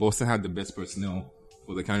because Boston had the best personnel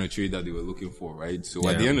for the kind of trade that they were looking for, right? So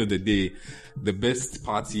at the end of the day, the best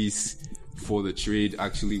parties for the trade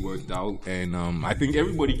actually worked out, and I think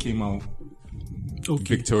everybody came out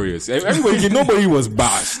victorious. Nobody was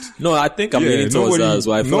bashed. No, I think I'm leaning towards that as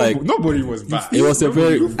well. I feel like nobody was bashed. it was a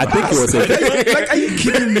very. I think it was a very. Like, are you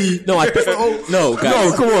kidding me? No, I think. No, guys.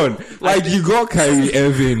 No, come on. Like you got Kyrie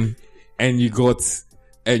Irving, and you got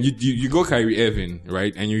Kyrie Irving,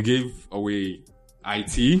 right? And you gave away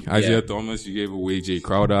Isaiah Thomas. You gave away Jay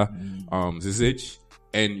Crowder, Zizic,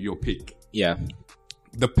 and your pick. Yeah,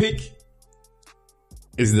 the pick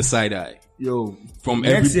is the side eye. Yo, from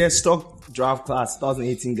next year's stock draft class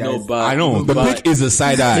 2018 guys. No, but I know the pick is a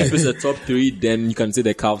side eye. If it's a top 3, then you can say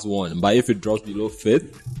the Cavs won. But if it drops below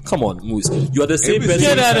 5th, come on, Moose, you are the same person.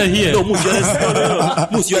 Get out of here. No, Moose,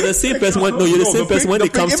 Moose, you are the same person. You're the same person when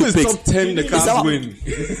it comes to picks. Top 10, the Cavs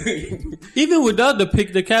win. Even without the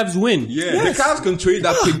pick, the Cavs win. Yeah, the Cavs can trade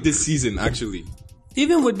that pick this season. Actually,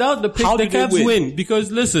 even without the pick, the Cavs win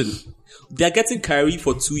because listen. They're getting Kyrie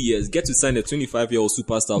for 2 years. Get to sign a 25-year-old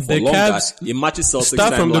superstar for the longer. Cavs It matches Celtics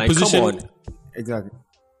start from the timeline. position. Come on. Exactly.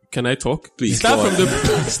 Can I talk? Please, Start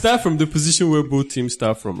from the position where both teams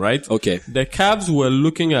start from, right? Okay. The Cavs were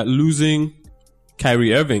looking at losing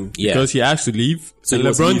Kyrie Irving because he has to leave. So and he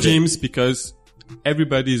was LeBron leaving. James because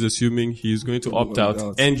everybody is assuming he's going to opt out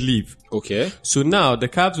and leave. Okay. So now the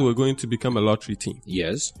Cavs were going to become a lottery team.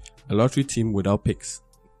 Yes. A lottery team without picks.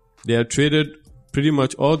 They had traded pretty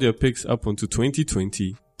much all their picks up until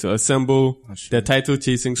 2020 to assemble their title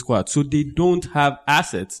chasing squad. So they don't have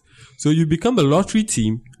assets. So you become a lottery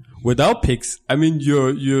team without picks. I mean,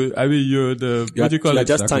 you're the, what do you call it?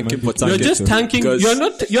 You're just tanking for tanking. You're just tanking.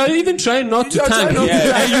 You're even trying not to tank.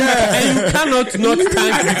 And you cannot not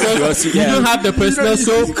tank because you don't have the personnel.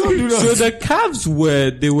 So the Cavs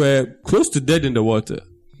were close to dead in the water,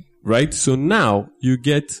 right? So now you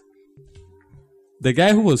get the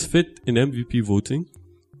guy who was fit in MVP voting,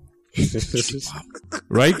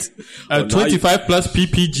 right? 25 plus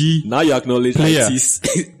PPG. Now you acknowledge player. IT's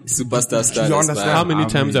superstar status. You understand? How many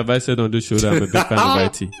times have I said on this show that I'm a big fan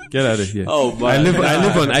of IT? Get out of here. Oh, man. I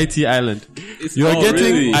live on IT Island. You're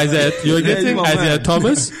getting Isaiah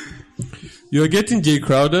Thomas. You're getting Jay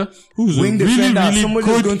Crowder, who's Wing really, defender, really somebody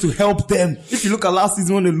good who's going to help them. If you look at last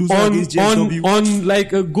season when they lose against JW. on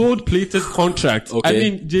like a gold-plated contract. Okay. I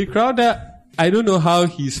mean, Jay Crowder, I don't know how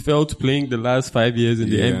he's felt playing the last 5 years in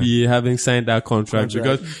the NBA, having signed that contract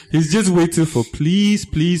because he's just waiting for please,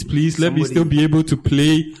 let me still be able to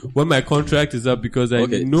play when my contract is up because I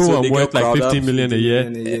know so I'm worth like 15 million a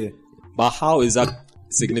year. But how is that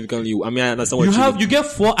significantly? I mean, I understand what You get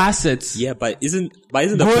 4 assets. Yeah, but isn't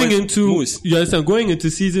the Going point, into, Moose, you understand, going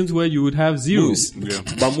into seasons where you would have 0. Moose.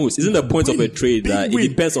 But Moose, isn't the point of a trade that it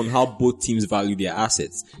depends on how both teams value their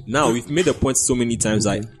assets? Now, we've made the point so many times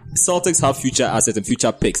like Celtics have future assets and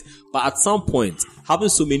future picks, but at some point, having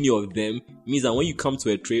so many of them means that when you come to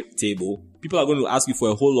a trade table, people are going to ask you for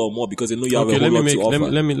a whole lot more because they know you have a whole lot to offer.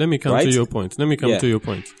 Let me come to your point. To your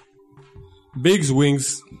point. Bigs,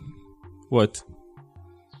 wings, what?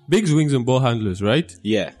 Bigs, wings, and ball handlers, right?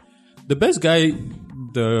 Yeah. The best guy,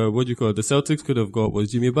 the Celtics could have got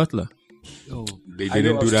was Jimmy Butler. They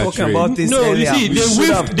didn't do that trade. No, you see,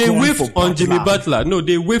 they whiffed on Jimmy Butler. No,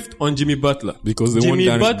 they whiffed on Jimmy Butler. Because Jimmy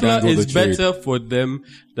Butler is better for them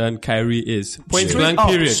than Kyrie is. Point blank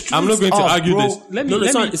period. I'm not going to argue this.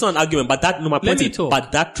 It's not an argument, but my point is,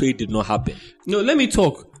 but that trade did not happen. No, let me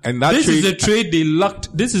talk. And that this is a trade they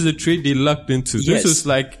lucked into. Yes. This is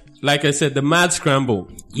like I said, the mad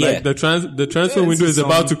scramble. Yeah. Like the transfer window is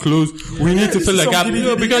about to close. We need to fill a gap.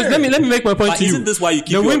 Because let me make my point But to you. isn't this why you keep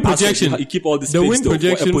the your win assets? projection? You keep all these the picks win though,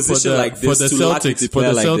 projection for a position like this for the to lack Celtics a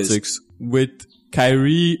player like Celtics this. with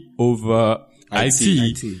Kyrie over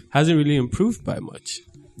IT. hasn't really improved by much.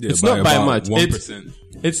 Yeah, it's not by about much. 1%.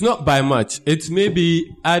 It's not by much. It's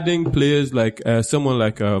maybe adding players like someone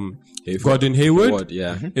like Gordon Hayward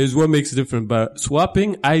is what makes it different. But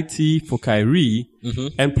swapping IT for Kyrie,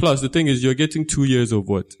 and plus the thing is you're getting 2 years of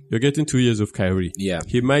what? You're getting 2 years of Kyrie. Yeah.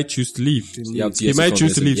 He might choose to leave. He might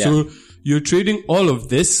choose to leave. Yeah. So you're trading all of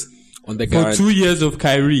this on the for 2 years of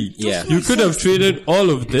Kyrie. Yeah. You could have traded all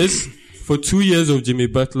of this for 2 years of Jimmy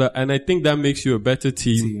Butler, and I think that makes you a better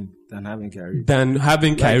team than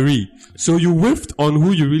having Kyrie. So you whiffed on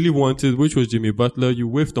who you really wanted, which was Jimmy Butler. You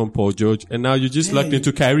whiffed on Paul George, and now you just lucked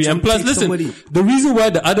into Kyrie. And plus, listen, the reason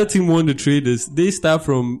why the other team won the trade is they start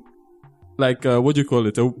from a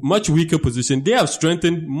much weaker position. They have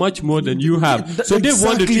strengthened much more than you have. So they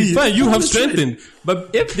won the trade. Fine, you have strengthened. But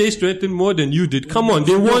if they strengthened more than you did, come on,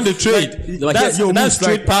 they won the trade. That's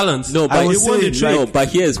trade balance. No, but they won the trade. No, but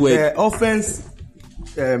here's where offense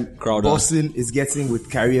Boston is getting with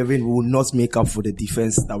Kyrie Irving will not make up for the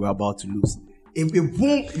defense that we're about to lose. It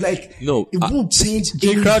won't change.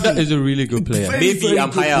 Jay Crowder is a really good player. Maybe I'm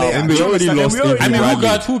higher up. We already lost. I mean,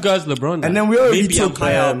 who guards LeBron? And then we already maybe I'm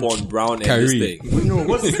higher up on Brown and this thing.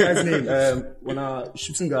 What's this guy's name? When our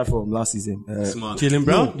shooting guard from last season, Jaylen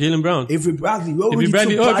Brown. Avery Bradley. Avery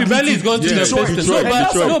Bradley is going to the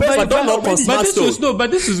Pistons.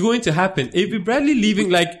 But this is going to happen. Avery Bradley leaving,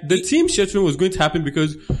 like the team scheduling was going to happen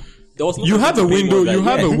because you have a window. You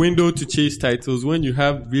have a window to chase titles when you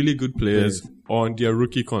have really good players on their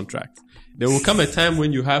rookie contract. There will come a time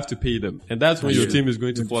when you have to pay them, and that's when your team is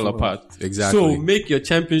going to fall apart. Exactly. So make your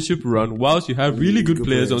championship run whilst you have really good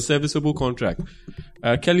players on serviceable contract.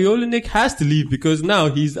 Kelly Olynyk has to leave because now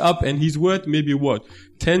he's up and he's worth maybe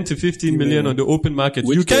 10 to 15 million on the open market.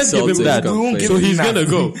 You can't give him that, so he's gonna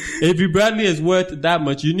go. Avery Bradley is worth that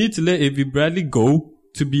much. You need to let Avery Bradley go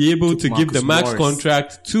to be able to give the max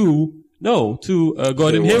contract to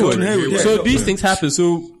Gordon Hayward. So these things happen.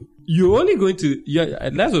 So you're only going to,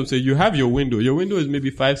 that's what I'm saying. You have your window. Your window is maybe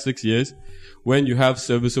 5-6 years when you have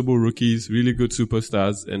serviceable rookies, really good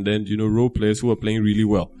superstars, and then, role players who are playing really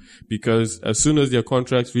well. Because as soon as their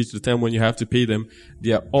contracts reach the time when you have to pay them,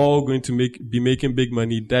 they are all going to be making big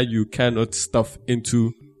money that you cannot stuff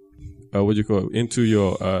into into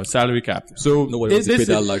your salary cap. So nobody wants to pay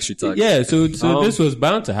that luxury tax. Yeah, so this was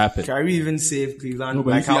bound to happen. Kyrie even saved Cleveland. No,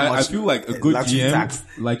 but I feel like a good GM, tax.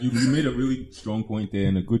 Like you made a really strong point there,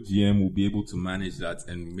 and a good GM will be able to manage that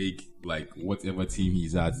and make whatever team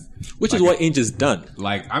he's at. Which is what Ainge has done.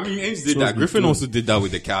 Ainge did that. Griffin also did that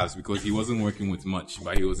with the Cavs because he wasn't working with much,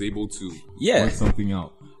 but he was able to work something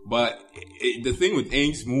out. But the thing with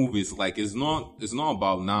Ainge's move is it's not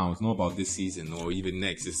about now. It's not about this season or even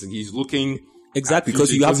next. He's looking exactly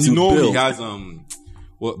because you have to build. He has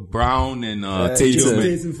Brown and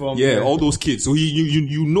Tatum. All those kids. So he's trying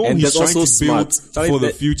to build for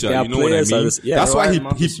the future. You know what I mean? That's why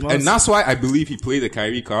that's why I believe he played the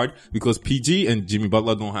Kyrie card because PG and Jimmy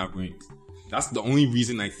Butler don't have rings. That's the only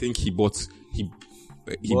reason I think he bought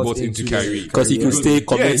into Kyrie because he could stay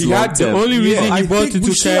committed long term. The only reason he bought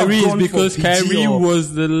into Kyrie is because Kyrie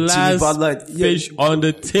was the last fish on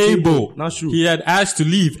the table. Not true. He had asked to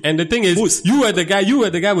leave, and the thing is, you were the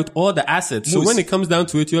guy with all the assets. So when it comes down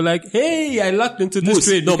to it, you're like, hey, I lucked into this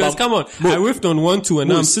trade because come on, I whiffed on 1-2, and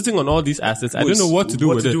now I'm sitting on all these assets. I don't know what to do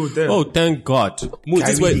with it. Oh, thank God.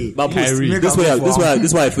 This way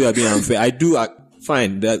I feel you're being unfair.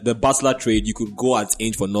 Fine, the Butler trade, you could go at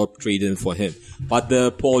Ainge for not trading for him. But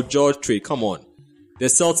the Paul George trade, come on. The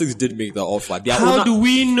Celtics did make the offer. How do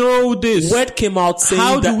we know this? Word came out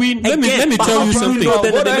saying let me tell you something.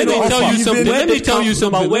 Let me tell you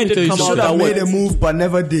something. When did it come out? Should have made a move but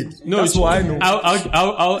never did. No, that's what I know.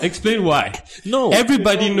 I'll explain why. No.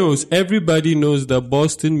 Everybody knows that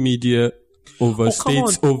Boston media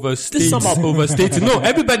overstates. No,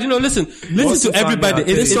 everybody, listen to everybody.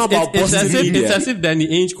 It's as if Danny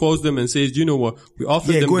Ainge calls them and says, you know what, we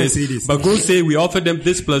offered them this, but go say we offered them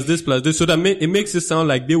this plus this plus this, so that it makes it sound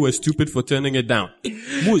like they were stupid for turning it down.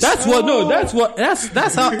 That's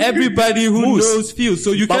how everybody who knows feels.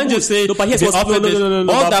 So you can't just say they offered this.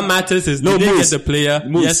 All that matters is did they get the player?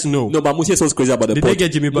 Yes, no. No, but here's what's crazy about the Did they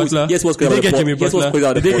get Jimmy Butler? Yes, what's crazy about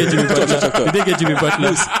the Did they get Jimmy Butler? Did they get Jimmy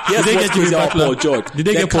Butler? Did they get Jimmy Butler? Paul George. Did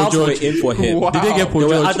they get Paul George in for him? Wow. Did they get Paul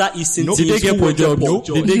George? There were other Eastern teams. Did they get Paul George?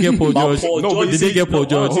 Did they get Paul George? Did they get Paul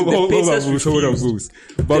George? Hold on, Goose.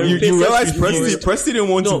 But you realize Preston didn't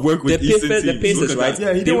want to work with Eastern teams. The Pacers, right?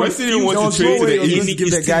 Yeah, he didn't want to trade to the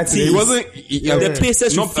Eastern team. He wasn't. The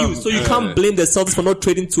Pacers refused. So you can't blame the Celtics for not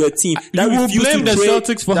trading to a team that you will refused blame to the trade.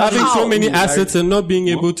 Celtics for having so many assets and not being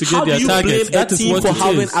able to get their targets. That is what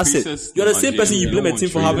having assets. You're the same person. You blame a team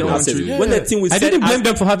for having assets. When the team was I didn't blame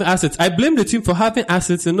them for having assets. I blame the team for having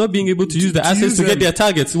assets and not being able to use the assets to get their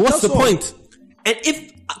targets. What's the point? And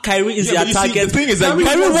if Kyrie is their target, the thing is that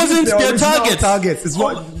Kyrie wasn't their target. It's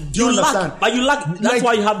what you understand. But you lack. That's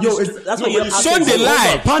why you have. That's why you have. Sean they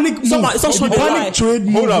lie. Panic move. It's not Sean they lie. Trade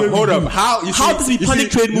move. Hold up. How does it be panic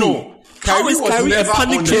trade move? No. How is Kyrie a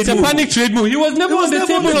panic trade move? It's a panic trade move. He was never on the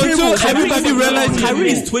table until everybody realized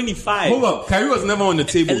Kyrie is 25. Hold up. Kyrie was never on the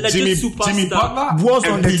table. Jimmy Butler was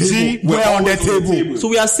on the table. We're on the table. So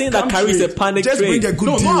we are saying that Kyrie is a panic Just trade. bring a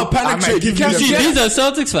good deal. not a panic trade. See, these are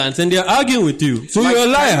Celtics fans and they're arguing with you. So you're a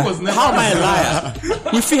liar. How am I a liar?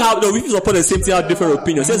 We feel we support the same thing, have different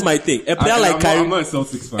opinions. Here's my thing. A player like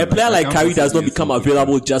Kyrie does not become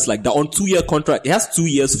available just like that on 2-year contract. He has 2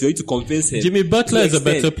 years for you to convince him. Jimmy Butler is a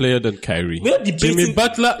better player than Kyrie. We're not debating. Jimmy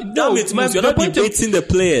Butler. No, you're not debating the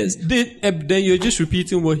players. Then you're just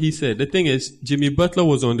repeating what he said. The thing is, Jimmy Butler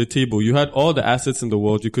was on the table. You had all the assets in the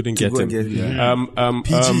world. You couldn't get him. PG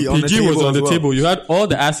was on the table. You had all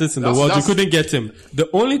the assets in the world. You couldn't get him. The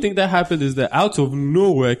only thing that happened is that out of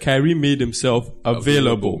nowhere, Kyrie made himself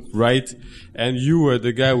available, right? And you were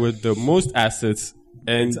the guy with the most assets.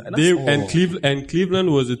 And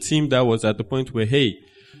Cleveland was a team that was at the point where, hey,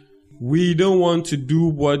 we don't want to do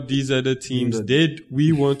what these other teams did.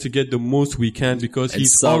 We want to get the most we can because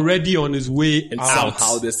he's already on his way out.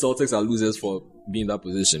 Somehow the Celtics are losers for being in that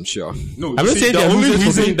position, sure. No, I'm not saying they're losers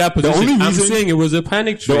for being in that position. I'm saying it was a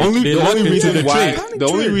panic trade. The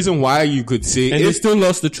only reason why you could say... And they still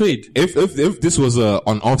lost the trade. If this was an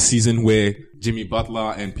off season where Jimmy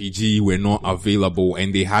Butler and PG were not available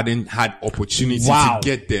and they hadn't had opportunity to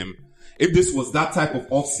get them... If this was that type of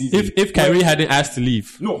off-season... If Kyrie hadn't asked to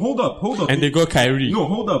leave. No, hold up. And they got Kyrie. No,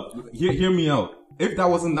 hold up. Hear me out. If that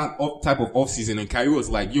wasn't that type of off-season and Kyrie was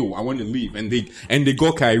like, yo, I want to leave, and they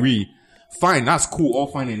got Kyrie, fine, that's cool, all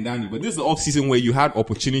fine and dandy. But this is the off-season where you had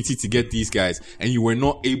opportunity to get these guys, and you were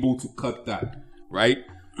not able to cut that, right?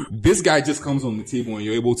 This guy just comes on the table and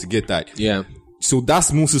you're able to get that. Yeah. So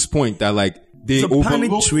that's Moose's point, that like, they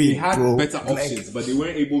overlooked, trade, they had bro. better options, but they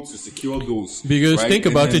weren't able to secure those. Because think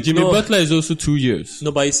about it, Jimmy Butler is also 2 years.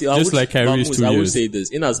 No, but you see, like Kyrie is 2 years. I would say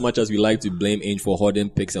this, in as much as we like to blame Ainge for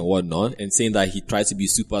hoarding picks and whatnot, and saying that he tries to be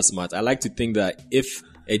super smart, I like to think that if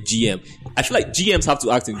a GM, I feel like GMs have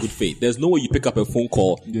to act in good faith. There's no way you pick up a phone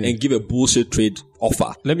call and give a bullshit trade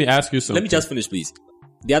offer. Let me ask you something. Let me just finish, please.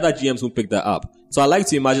 The other GMs won't pick that up. So I like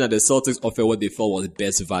to imagine that the Celtics offer what they felt was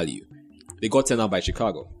best value. They got turned out by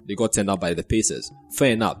Chicago. They got turned out by the Pacers.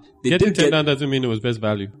 Fair enough. Getting turned out doesn't mean it was best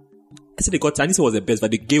value. I said they got. I didn't say it was the best,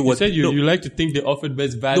 but they gave what. You said you like to think they offered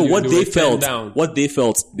best value. No, what they felt.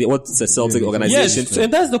 What the Celtic organization. Yes,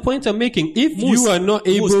 and that's the point I'm making. If you are not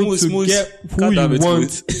able to get who you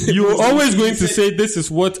want, you're always going to say, "This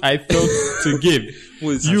is what I felt to give."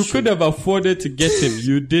 You could have afforded to get him.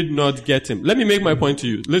 You did not get him. Let me make my point to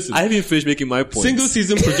you. Listen, I haven't finished making my point. Single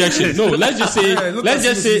season projection. No, let's just say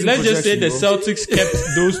the Celtics kept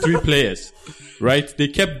those 3 players. Right? They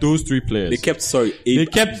kept those 3 players. They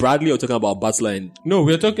kept Bradley, or talking about Butler and... No,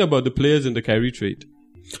 we're talking about the players in the Kyrie trade.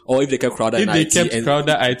 Or if they kept Crowder and IT. If they kept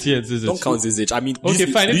Crowder, IT and Zizic. Don't count Zizic. I mean... Okay,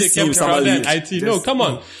 fine. If they kept Crowder and IT. No, come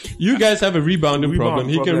on. You guys have a rebounding problem.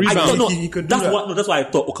 He can rebound. That's why I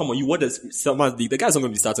thought, oh, come on, you want someone... The guy's not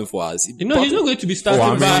going to be starting for us. He's not going to be starting.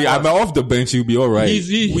 I'm off the bench. He'll be alright.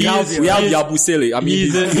 We have Yabusele. I mean...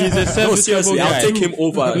 He's a serviceable guy. I'll take him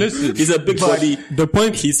over. Listen. He's a big body. The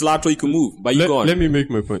point... He's lateral, he can move. But you go on. Let me make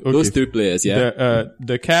my point. Okay. Those 3 players, yeah.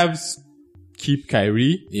 The Cavs keep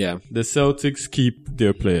Kyrie. Yeah. The Celtics keep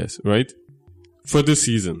their players, right? For this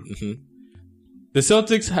season. Mm-hmm. The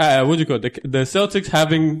Celtics the Celtics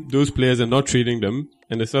having those players and not trading them,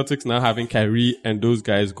 and the Celtics now having Kyrie and those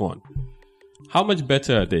guys gone. How much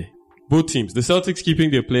better are they? Both teams. The Celtics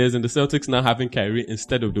keeping their players and the Celtics now having Kyrie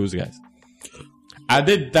instead of those guys. Are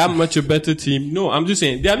they that much a better team? No, I'm just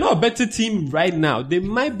saying they are not a better team right now. They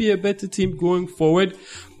might be a better team going forward,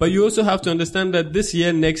 but you also have to understand that this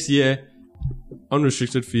year, next year,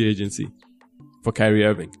 unrestricted free agency for Kyrie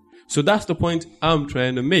Irving. So that's the point I'm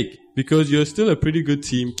trying to make, because you're still a pretty good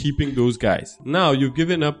team keeping those guys. Now you've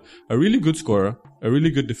given up a really good scorer, a really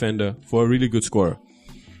good defender for a really good scorer,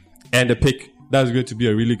 and a pick that's going to be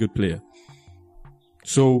a really good player.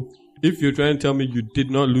 So if you're trying to tell me you did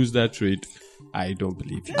not lose that trade, I don't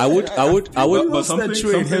believe you. I would. But something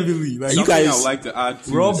heavily. Like, you guys, I would like to add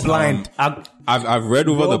to we're blind. I've read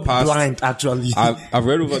over the past. Blind, actually. I've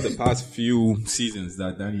read over the past few seasons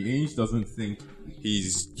that Danny Ainge doesn't think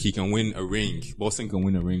he can win a ring. Boston can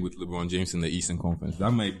win a ring with LeBron James in the Eastern Conference.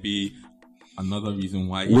 That might be another reason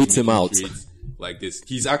why he wait him out like this.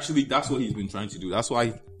 He's actually, that's what he's been trying to do. That's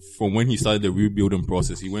why from when he started the rebuilding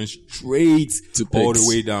process, he went straight to all the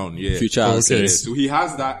way down. Yeah. Future assets. So he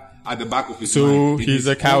has that at the back of his So mind. he's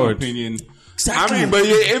a coward. Opinion, I mean, but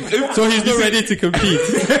if So he's not ready to compete.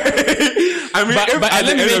 I mean, But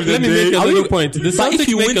let me make another point. The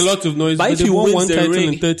Celtics make a lot of noise, but they won one title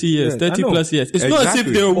in 30 years, 30 plus years. It's not as if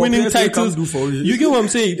they're winning titles. You get what I'm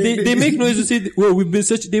saying? They make noise to say, well,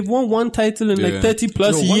 they've won one title in like 30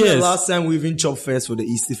 plus When years. the last time we even chopped first for the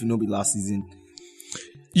East, if it not be last season?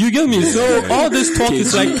 You get me? So all this talk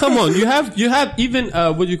is like, come on, you have even,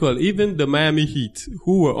 even the Miami Heat,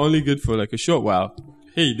 who were only good for like a short while.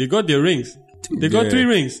 Hey, they got their rings. They got 3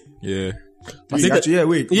 rings. yeah. The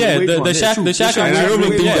Shaq and I don't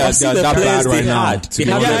think that bad right now.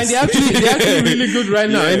 and they're actually really good right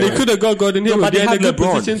now, and they could have got Gordon Hayward. but they They're in a had good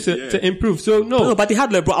LeBron. position to improve. So No, but they had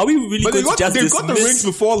LeBron. Are we really But going to just they got the rings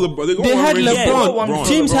before LeBron. they had rings before LeBron.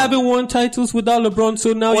 Teams haven't won titles without LeBron,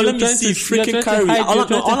 so now Well, you're let me trying see. to Freaking Kyrie. All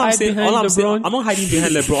I'm saying, I'm not hiding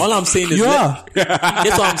behind LeBron. All I'm saying is, You are.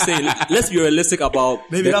 that's what I'm saying. Let's be realistic about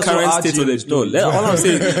Maybe the that's current what state of RG is the. No, all I'm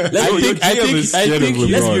saying,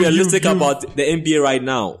 let's be realistic about the NBA right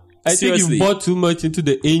now. I think Seriously. you bought too much into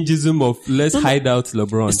the ageism of let's hide out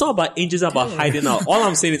LeBron. It's not about angels, it's about hiding out. All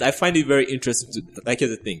I'm saying is I find it very interesting. Like,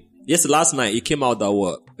 here's the thing. Yes, last night it came out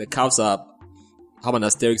that the Cavs have an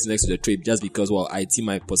asterisk next to the trade just because, IT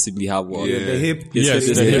might possibly have The hip. Yes,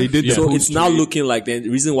 this the hip. hip. They did So the it's now trade. looking like the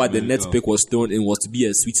reason why the Nets pick was thrown in was to be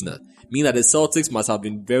a sweetener. Meaning that the Celtics must have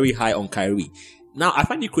been very high on Kyrie. Now, I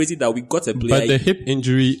find it crazy that we got a player. But the hip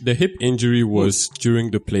injury was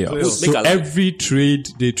during the playoffs. Make So a lie. every trade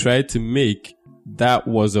they tried to make, that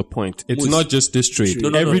was a point. It's not just this trade. No.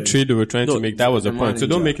 Every trade they were trying No, to make, that was a point. So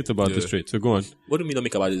don't make it about this trade. So go on. What do you mean not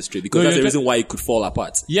make about this trade? Because No, that's the you're reason why it could fall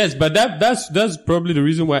apart. Yes, but that's probably the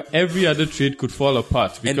reason why every other trade could fall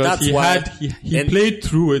apart, And because that's why- he played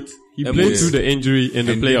through it. He played through the injury in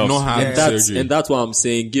the And playoffs. did not have surgery. And that's what I'm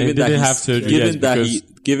saying. Given And that didn't he's- have surgery, given yes, that because-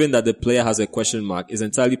 given that the player has a question mark, it's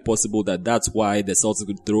entirely possible that that's why the Celtics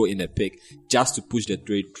could throw in a pick just to push the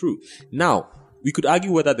trade through. Now, we could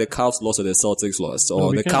argue whether the Cavs lost or the Celtics lost, or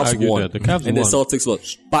we the can't Cavs argue won that. The Cavs and won. the Celtics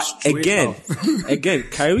lost. But again,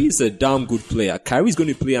 Kyrie is a damn good player. Kyrie is going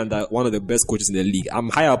to play under one of the best coaches in the league. I'm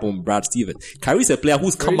high up on Brad Stevens. Kyrie is a player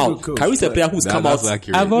who's come out. Kyrie's a player who's come out. That's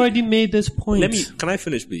accurate. I've already made this point. Can I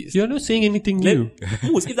finish, please? You're not saying anything new.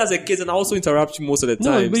 If that's the case, then I also interrupt you most of the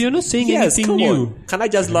No, time. but you're not saying yes, anything come new. on. Can I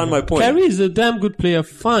just learn my point? Kyrie is a damn good player.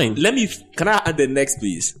 Fine. Can I add the next,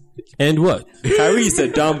 please? And what? Kyrie is a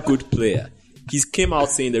damn good player. He came out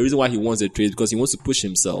saying the reason why he wants a trade is because he wants to push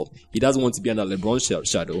himself. He doesn't want to be under LeBron's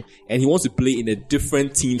shadow, and he wants to play in a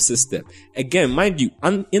different team system. Again, mind you,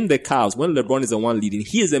 in the Cavs, when LeBron is the one leading,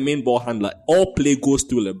 he is the main ball handler. All play goes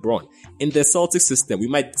through LeBron. In the Celtics system, we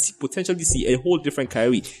might potentially see a whole different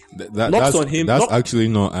Kyrie. That's on him. That's actually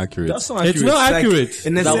not accurate. That's not accurate. It's not Like, accurate.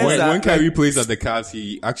 in the That sense when that Kyrie plays at the Cavs,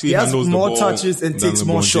 he actually he has handles more the ball touches and than takes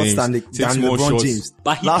more LeBron shots James. than Takes more LeBron shots. James.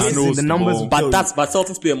 But he Last handles season, the the numbers ball. will But tell you. but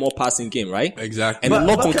Celtics play a more passing game, right? Exactly. And the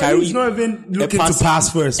knock on Kyrie, Kyrie's not even looking to pass-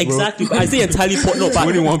 pass first, bro. Exactly. But is he entirely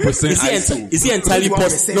 21% Is he entirely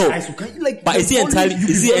possible? No. But is he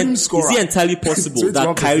entirely possible that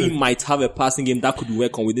 21%. Kyrie might have a passing game that could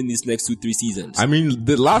work on within these next 2-3 seasons? I mean,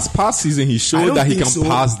 the last past season, he I showed don't that he think can so.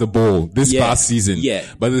 pass the ball this Yeah. past season. Yeah.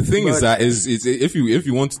 But the thing is that is if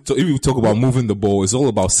you want to, if you talk about moving the ball, it's all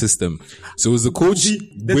about system. So is the coach,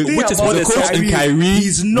 The thing which is about for the the coach and Kyrie,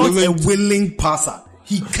 he's not willing a willing passer.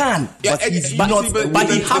 He can, but he's not. but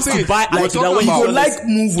he has to buy We're into that talking when He he about- go like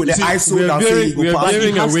move with the ISO We are down, say he go pass.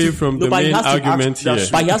 veering He has away to- from no, the but he main has to argument act- here.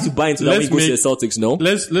 But he has to buy into that when he goes to the Celtics, no?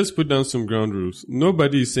 Let's put down some ground rules.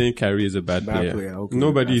 Nobody is saying Kyrie is a bad player. Okay.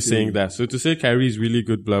 Nobody I is feel saying you. that. So to say Kyrie is really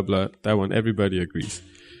good, blah blah, that one everybody agrees.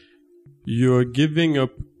 You're giving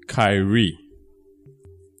up Kyrie.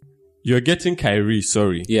 You're getting Kyrie,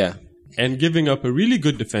 sorry, Yeah. and giving up a really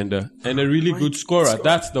good defender and a really good scorer.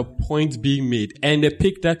 That's the point being made. And a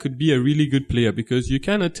pick that could be a really good player, because you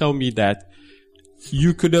cannot tell me that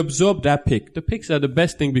you could absorb that pick. The picks are the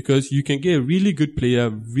best thing because you can get a really good player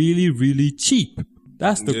really, really cheap.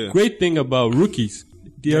 That's the great thing about rookies.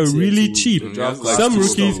 They are really cheap.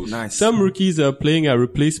 Some rookies are playing at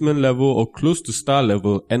replacement level or close to star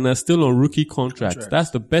level and are still on rookie contracts.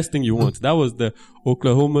 That's the best thing you want. That was the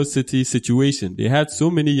Oklahoma City situation. They had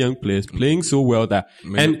so many young players playing so well that,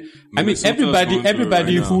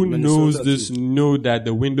 everybody who knows this know that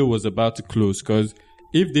the window was about to close, because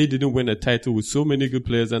if they didn't win a title with so many good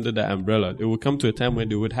players under the umbrella, it would come to a time when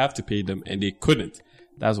they would have to pay them, and they couldn't.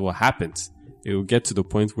 That's what happens. It will get to the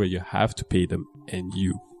point where you have to pay them, and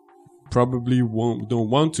you probably don't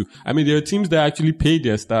want to. I mean, there are teams that actually pay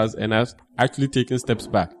their stars and have actually taken steps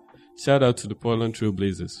back. Shout out to the Portland Trail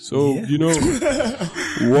Blazers. So,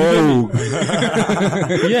 whoa.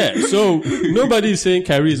 Yeah, so nobody is saying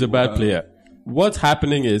Kyrie is a bad player. What's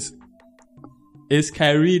happening is is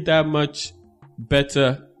Kyrie that much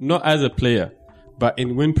better, not as a player, but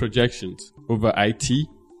in win projections over IT?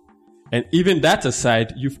 And even that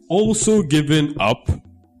aside, you've also given up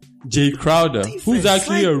Jay Crowder, who's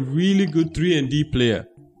actually a really good 3-and-D player.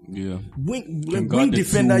 Yeah. Wing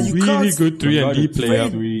defender, you really can't. good 3-and-D player.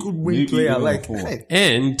 Good wing player, like, hey.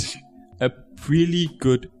 And a really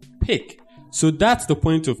good pick. So that's the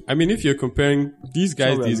point of, I mean, if you're comparing these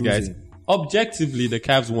guys, objectively, the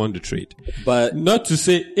Cavs won the trade. But not to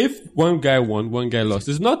say if one guy won, one guy lost.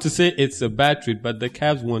 It's not to say it's a bad trade, but the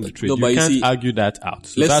Cavs won the trade. No, you can't argue that out.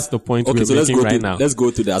 So that's the point we're making right now. Let's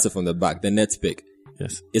go to the answer from the back. The Nets pick.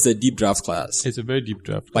 Yes. It's a deep draft class. It's a very deep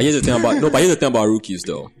draft. But here's the thing about rookies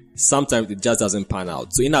though. Sometimes it just doesn't pan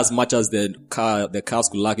out. So in as much as the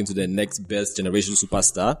Cavs could lock into the next best generation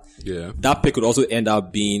superstar, that pick could also end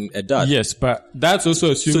up being a dud. Yes, but that's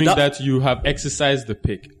also assuming that you have exercised the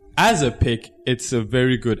pick. As a pick, it's a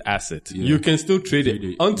very good asset. Yeah. You can still trade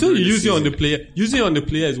it until you use it on the player. Using it on the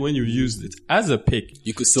player is when you used it. As a pick,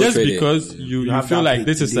 you could still just trade because it. you feel like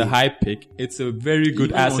this is a high pick. It's a very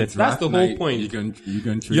good asset. That's the whole point. You can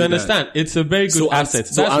trade. You understand? It's a very good asset.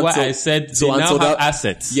 That's why I said they now have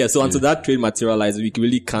assets. Yeah. So until that trade materializes, we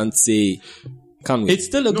really can't say. Can we? It's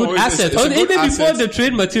still a good asset. Even before the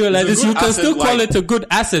trade materializes, you can still call it a good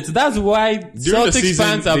asset. That's why Celtics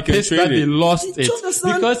fans are pissed that they lost it.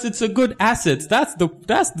 Because it's a good asset. That's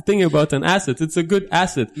the thing about an asset. It's a good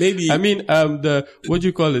asset. Maybe. I mean, what do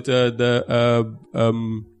you call it? The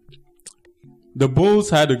Bulls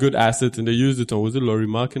had a good asset and they used it on, was it Lauri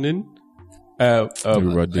Markkanen? They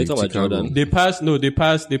passed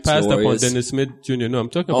upon Dennis Smith Jr. No, I'm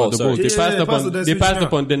talking about the Bulls. They passed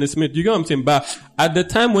upon Dennis Smith. You get what I'm saying? But at the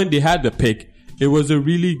time when they had the pick, it was a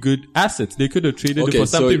really good asset. They could have traded it for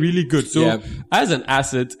something really good. So as an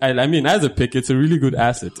asset, I mean, as a pick, it's a really good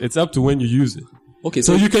asset. It's up to when you use it. Okay.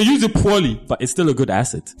 So you can use it poorly, but it's still a good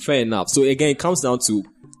asset. Fair enough. So again, it comes down to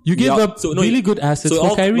you gave up really good assets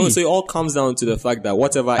for Kyrie. So it all comes down to the fact that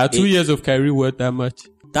whatever. Are 2 years of Kyrie worth that much?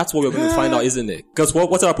 That's what we're going to find out, isn't it? Because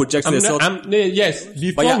what's our projection? Yes,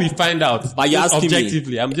 before we find out. But you're asking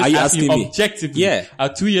objectively. Me. I'm just asking objectively. Yeah. Are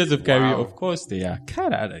 2 years of Kyrie? Of course they are.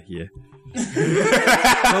 Get out of here.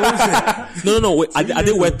 No. Wait, are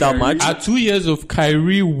they worth that much? Are 2 years of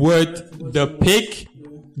Kyrie worth the pick,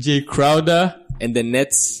 Jay Crowder, and the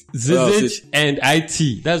Nets, Zizic, and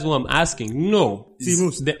IT? That's what I'm asking. No.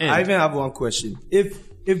 The end. I even have one question.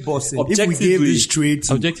 If Boston, if we gave this trade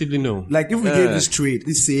to, objectively no. Like if we gave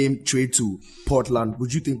this same trade to Portland,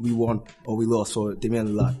 would you think we won or we lost for Damian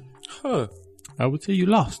Lillard? I would say you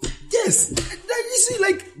lost. Yes. You see,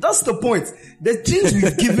 like, that's the point. The things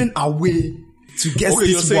we've given away to get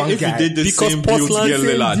this one guy. If you did the same deal to get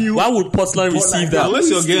Lillard, why would Portland receive that? Unless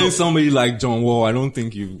you're getting somebody like John Wall, I don't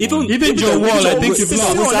think you've even John Wall, I think you've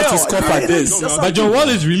lost. Wizards to scoff at this. But John Wall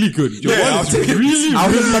is really good. John Wall is really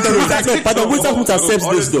good. But the Wizards won't accept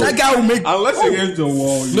this though. That guy will make. Unless you're getting John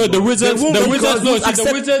Wall. No, the Wizards.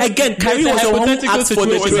 Again, Kyrie was the one who asked for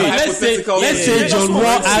the trade. Let's say John Wall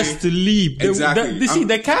asked to leave. Exactly. You see,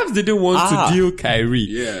 the Cavs didn't want to deal Kyrie.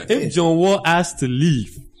 If John Wall asked to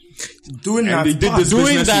leave. Doing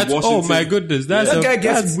that, oh my goodness, that guy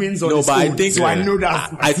gets wins on his own. So I know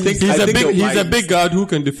that. I think he's a big guard who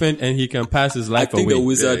can defend and he can pass his life away. I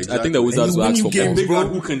think the Wizards will ask for a big guard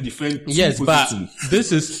who can defend. Yes, but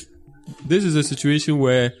this is a situation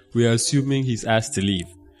where we are assuming he's asked to leave.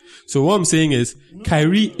 So what I'm saying is,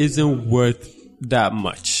 Kyrie isn't worth that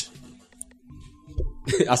much.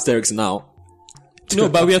 Asterisks now. No,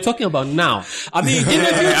 but we are talking about now. I mean, the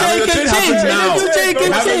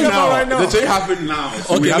trade happened now.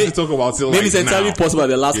 So we have to talk about it. Maybe it's entirely possible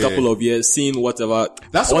the last couple of years, seeing whatever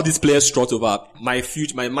all these players strut over. My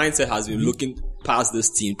mindset has been looking past this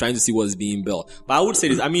team, trying to see what's being built. But I would say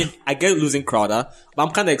this, I mean, I get losing Crowder, but I'm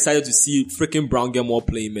kind of excited to see freaking Brown get more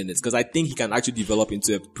playing minutes, because I think he can actually develop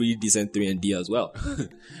into a pretty decent 3-and-D as well.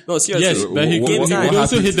 No, seriously. Yes, but he could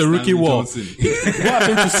also hit the rookie wall. What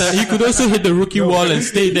happened to he could also hit the rookie wall and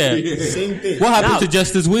stay there. Same thing. What happened to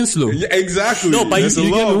Justice Winslow? Yeah, exactly. No, but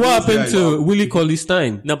what happened to Willie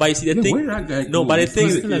Cauley-Stein? No, but you see the thing.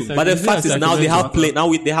 But the fact is now they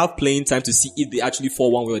have playing time to see if they actually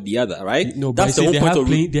fall one way or the other, right? No, that's the whole point of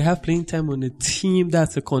they have playing time on a team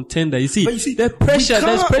that's a contender. You see, there's pressure.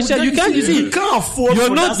 You can't afford. You're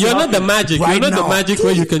not the Magic. You're not the Magic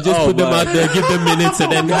where you can just put them out there, give them minutes,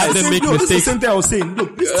 and then have them make mistakes. This is the same thing I was saying.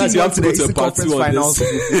 Look, this team went to the Eastern Conference Finals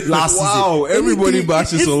last season. Wow, everybody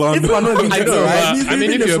bashes Orlando. I know, right? I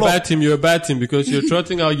mean, if you're a bad team, you're a bad team because you're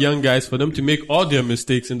trotting out young guys for them to make all their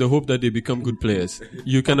mistakes in the hope that they become good players.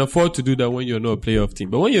 You can afford to do that when you're not a playoff team.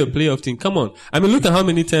 But when you're a playoff team, come on. I mean, look at how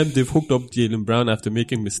many times they've hooked up Jalen Jaylen Brown after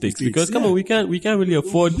making mistakes. Because come on, we can't really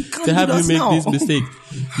afford to have him make these mistakes.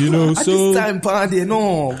 You know, so. And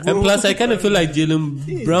plus, I kind of feel like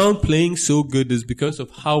Jaylen Brown playing so good is because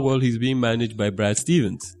of how well he's being managed by Brad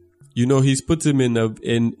Stevens. You know, he's put him in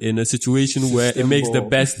a situation where it makes the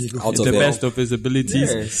best of his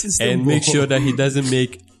abilities and make sure that he doesn't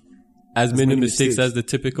make as many mistakes as the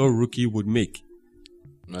typical rookie would make.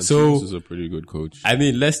 So this is a pretty good coach. I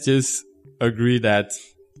mean, let's just agree that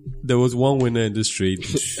there was one winner in this trade,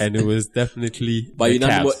 and it was definitely by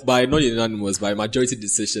majority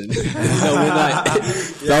decision.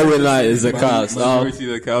 That winner is the Cavs. Majority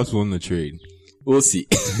of the Cavs won the trade. We'll see.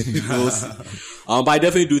 But I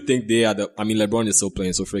definitely do think they are LeBron is still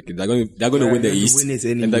playing so freaking. They're going to win the East,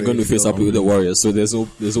 and they're going to face up with the Warriors. So there's no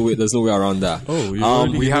way around that.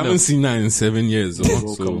 We haven't seen that in 7 years.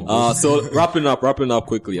 So wrapping up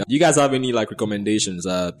quickly. You guys have any recommendations?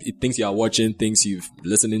 Things you are watching, things you've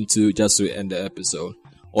listening to, just to end the episode,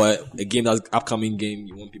 or a game that's upcoming game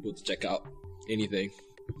you want people to check out? Anything?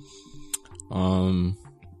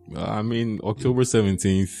 I mean, October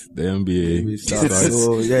 17th, the NBA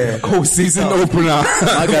starts. Season opener.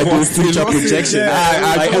 I got this future projection.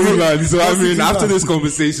 So I mean, after this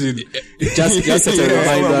conversation, just as a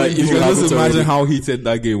reminder, you can just imagine how heated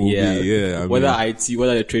that game will be. Yeah,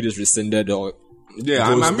 whether the trade is rescinded or.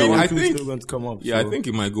 Yeah, I think still going to come up. I think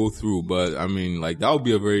it might go through, but I mean, that would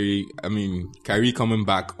be Kyrie coming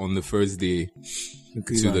back on the first day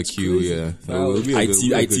to the queue, yeah.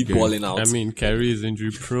 IT balling out. I mean, Kyrie is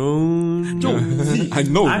injury prone. I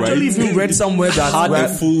know, right? I actually even read somewhere that had the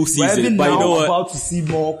full season, but you know what? About to see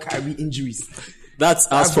more Kyrie injuries. That's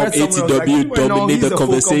us from ATW. Dominate the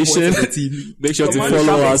conversation. Make sure to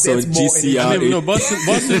follow us on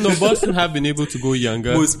GCR. Boston have been able to go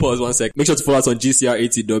younger. Pause 1 sec. Make sure to follow us on GCR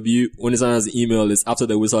ATW. Unisan's email is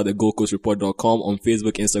afterthewhistle@thegoldcoastreport.com. On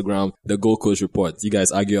Facebook, Instagram, The Gold Coast Report. You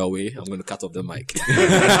guys argue away. I'm going to cut off the mic.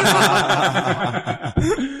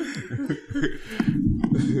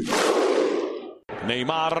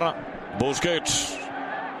 Neymar, Busquets.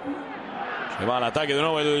 Se va al ataque de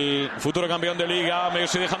nuevo el futuro campeón de Liga.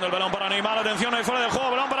 Messi dejando el balón para Neymar. Atención, ahí fuera de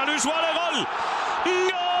juego. Balón para Luis Suárez. ¡Gol!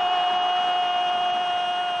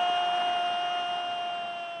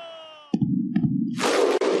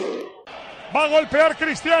 Va a golpear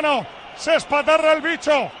Cristiano. Se espatarra el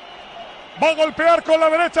bicho. Va a golpear con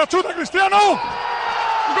la derecha. Chuta Cristiano.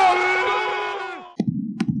 ¡Gol!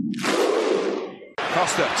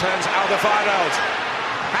 Costa turns Alderweireld.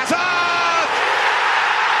 Hazard!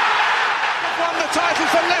 Won the title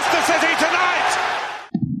for Leicester City tonight.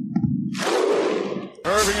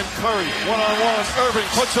 Irving and Curry, one-on-one. Irving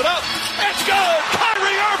puts it up. It's good!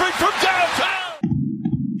 Kyrie Irving from downtown!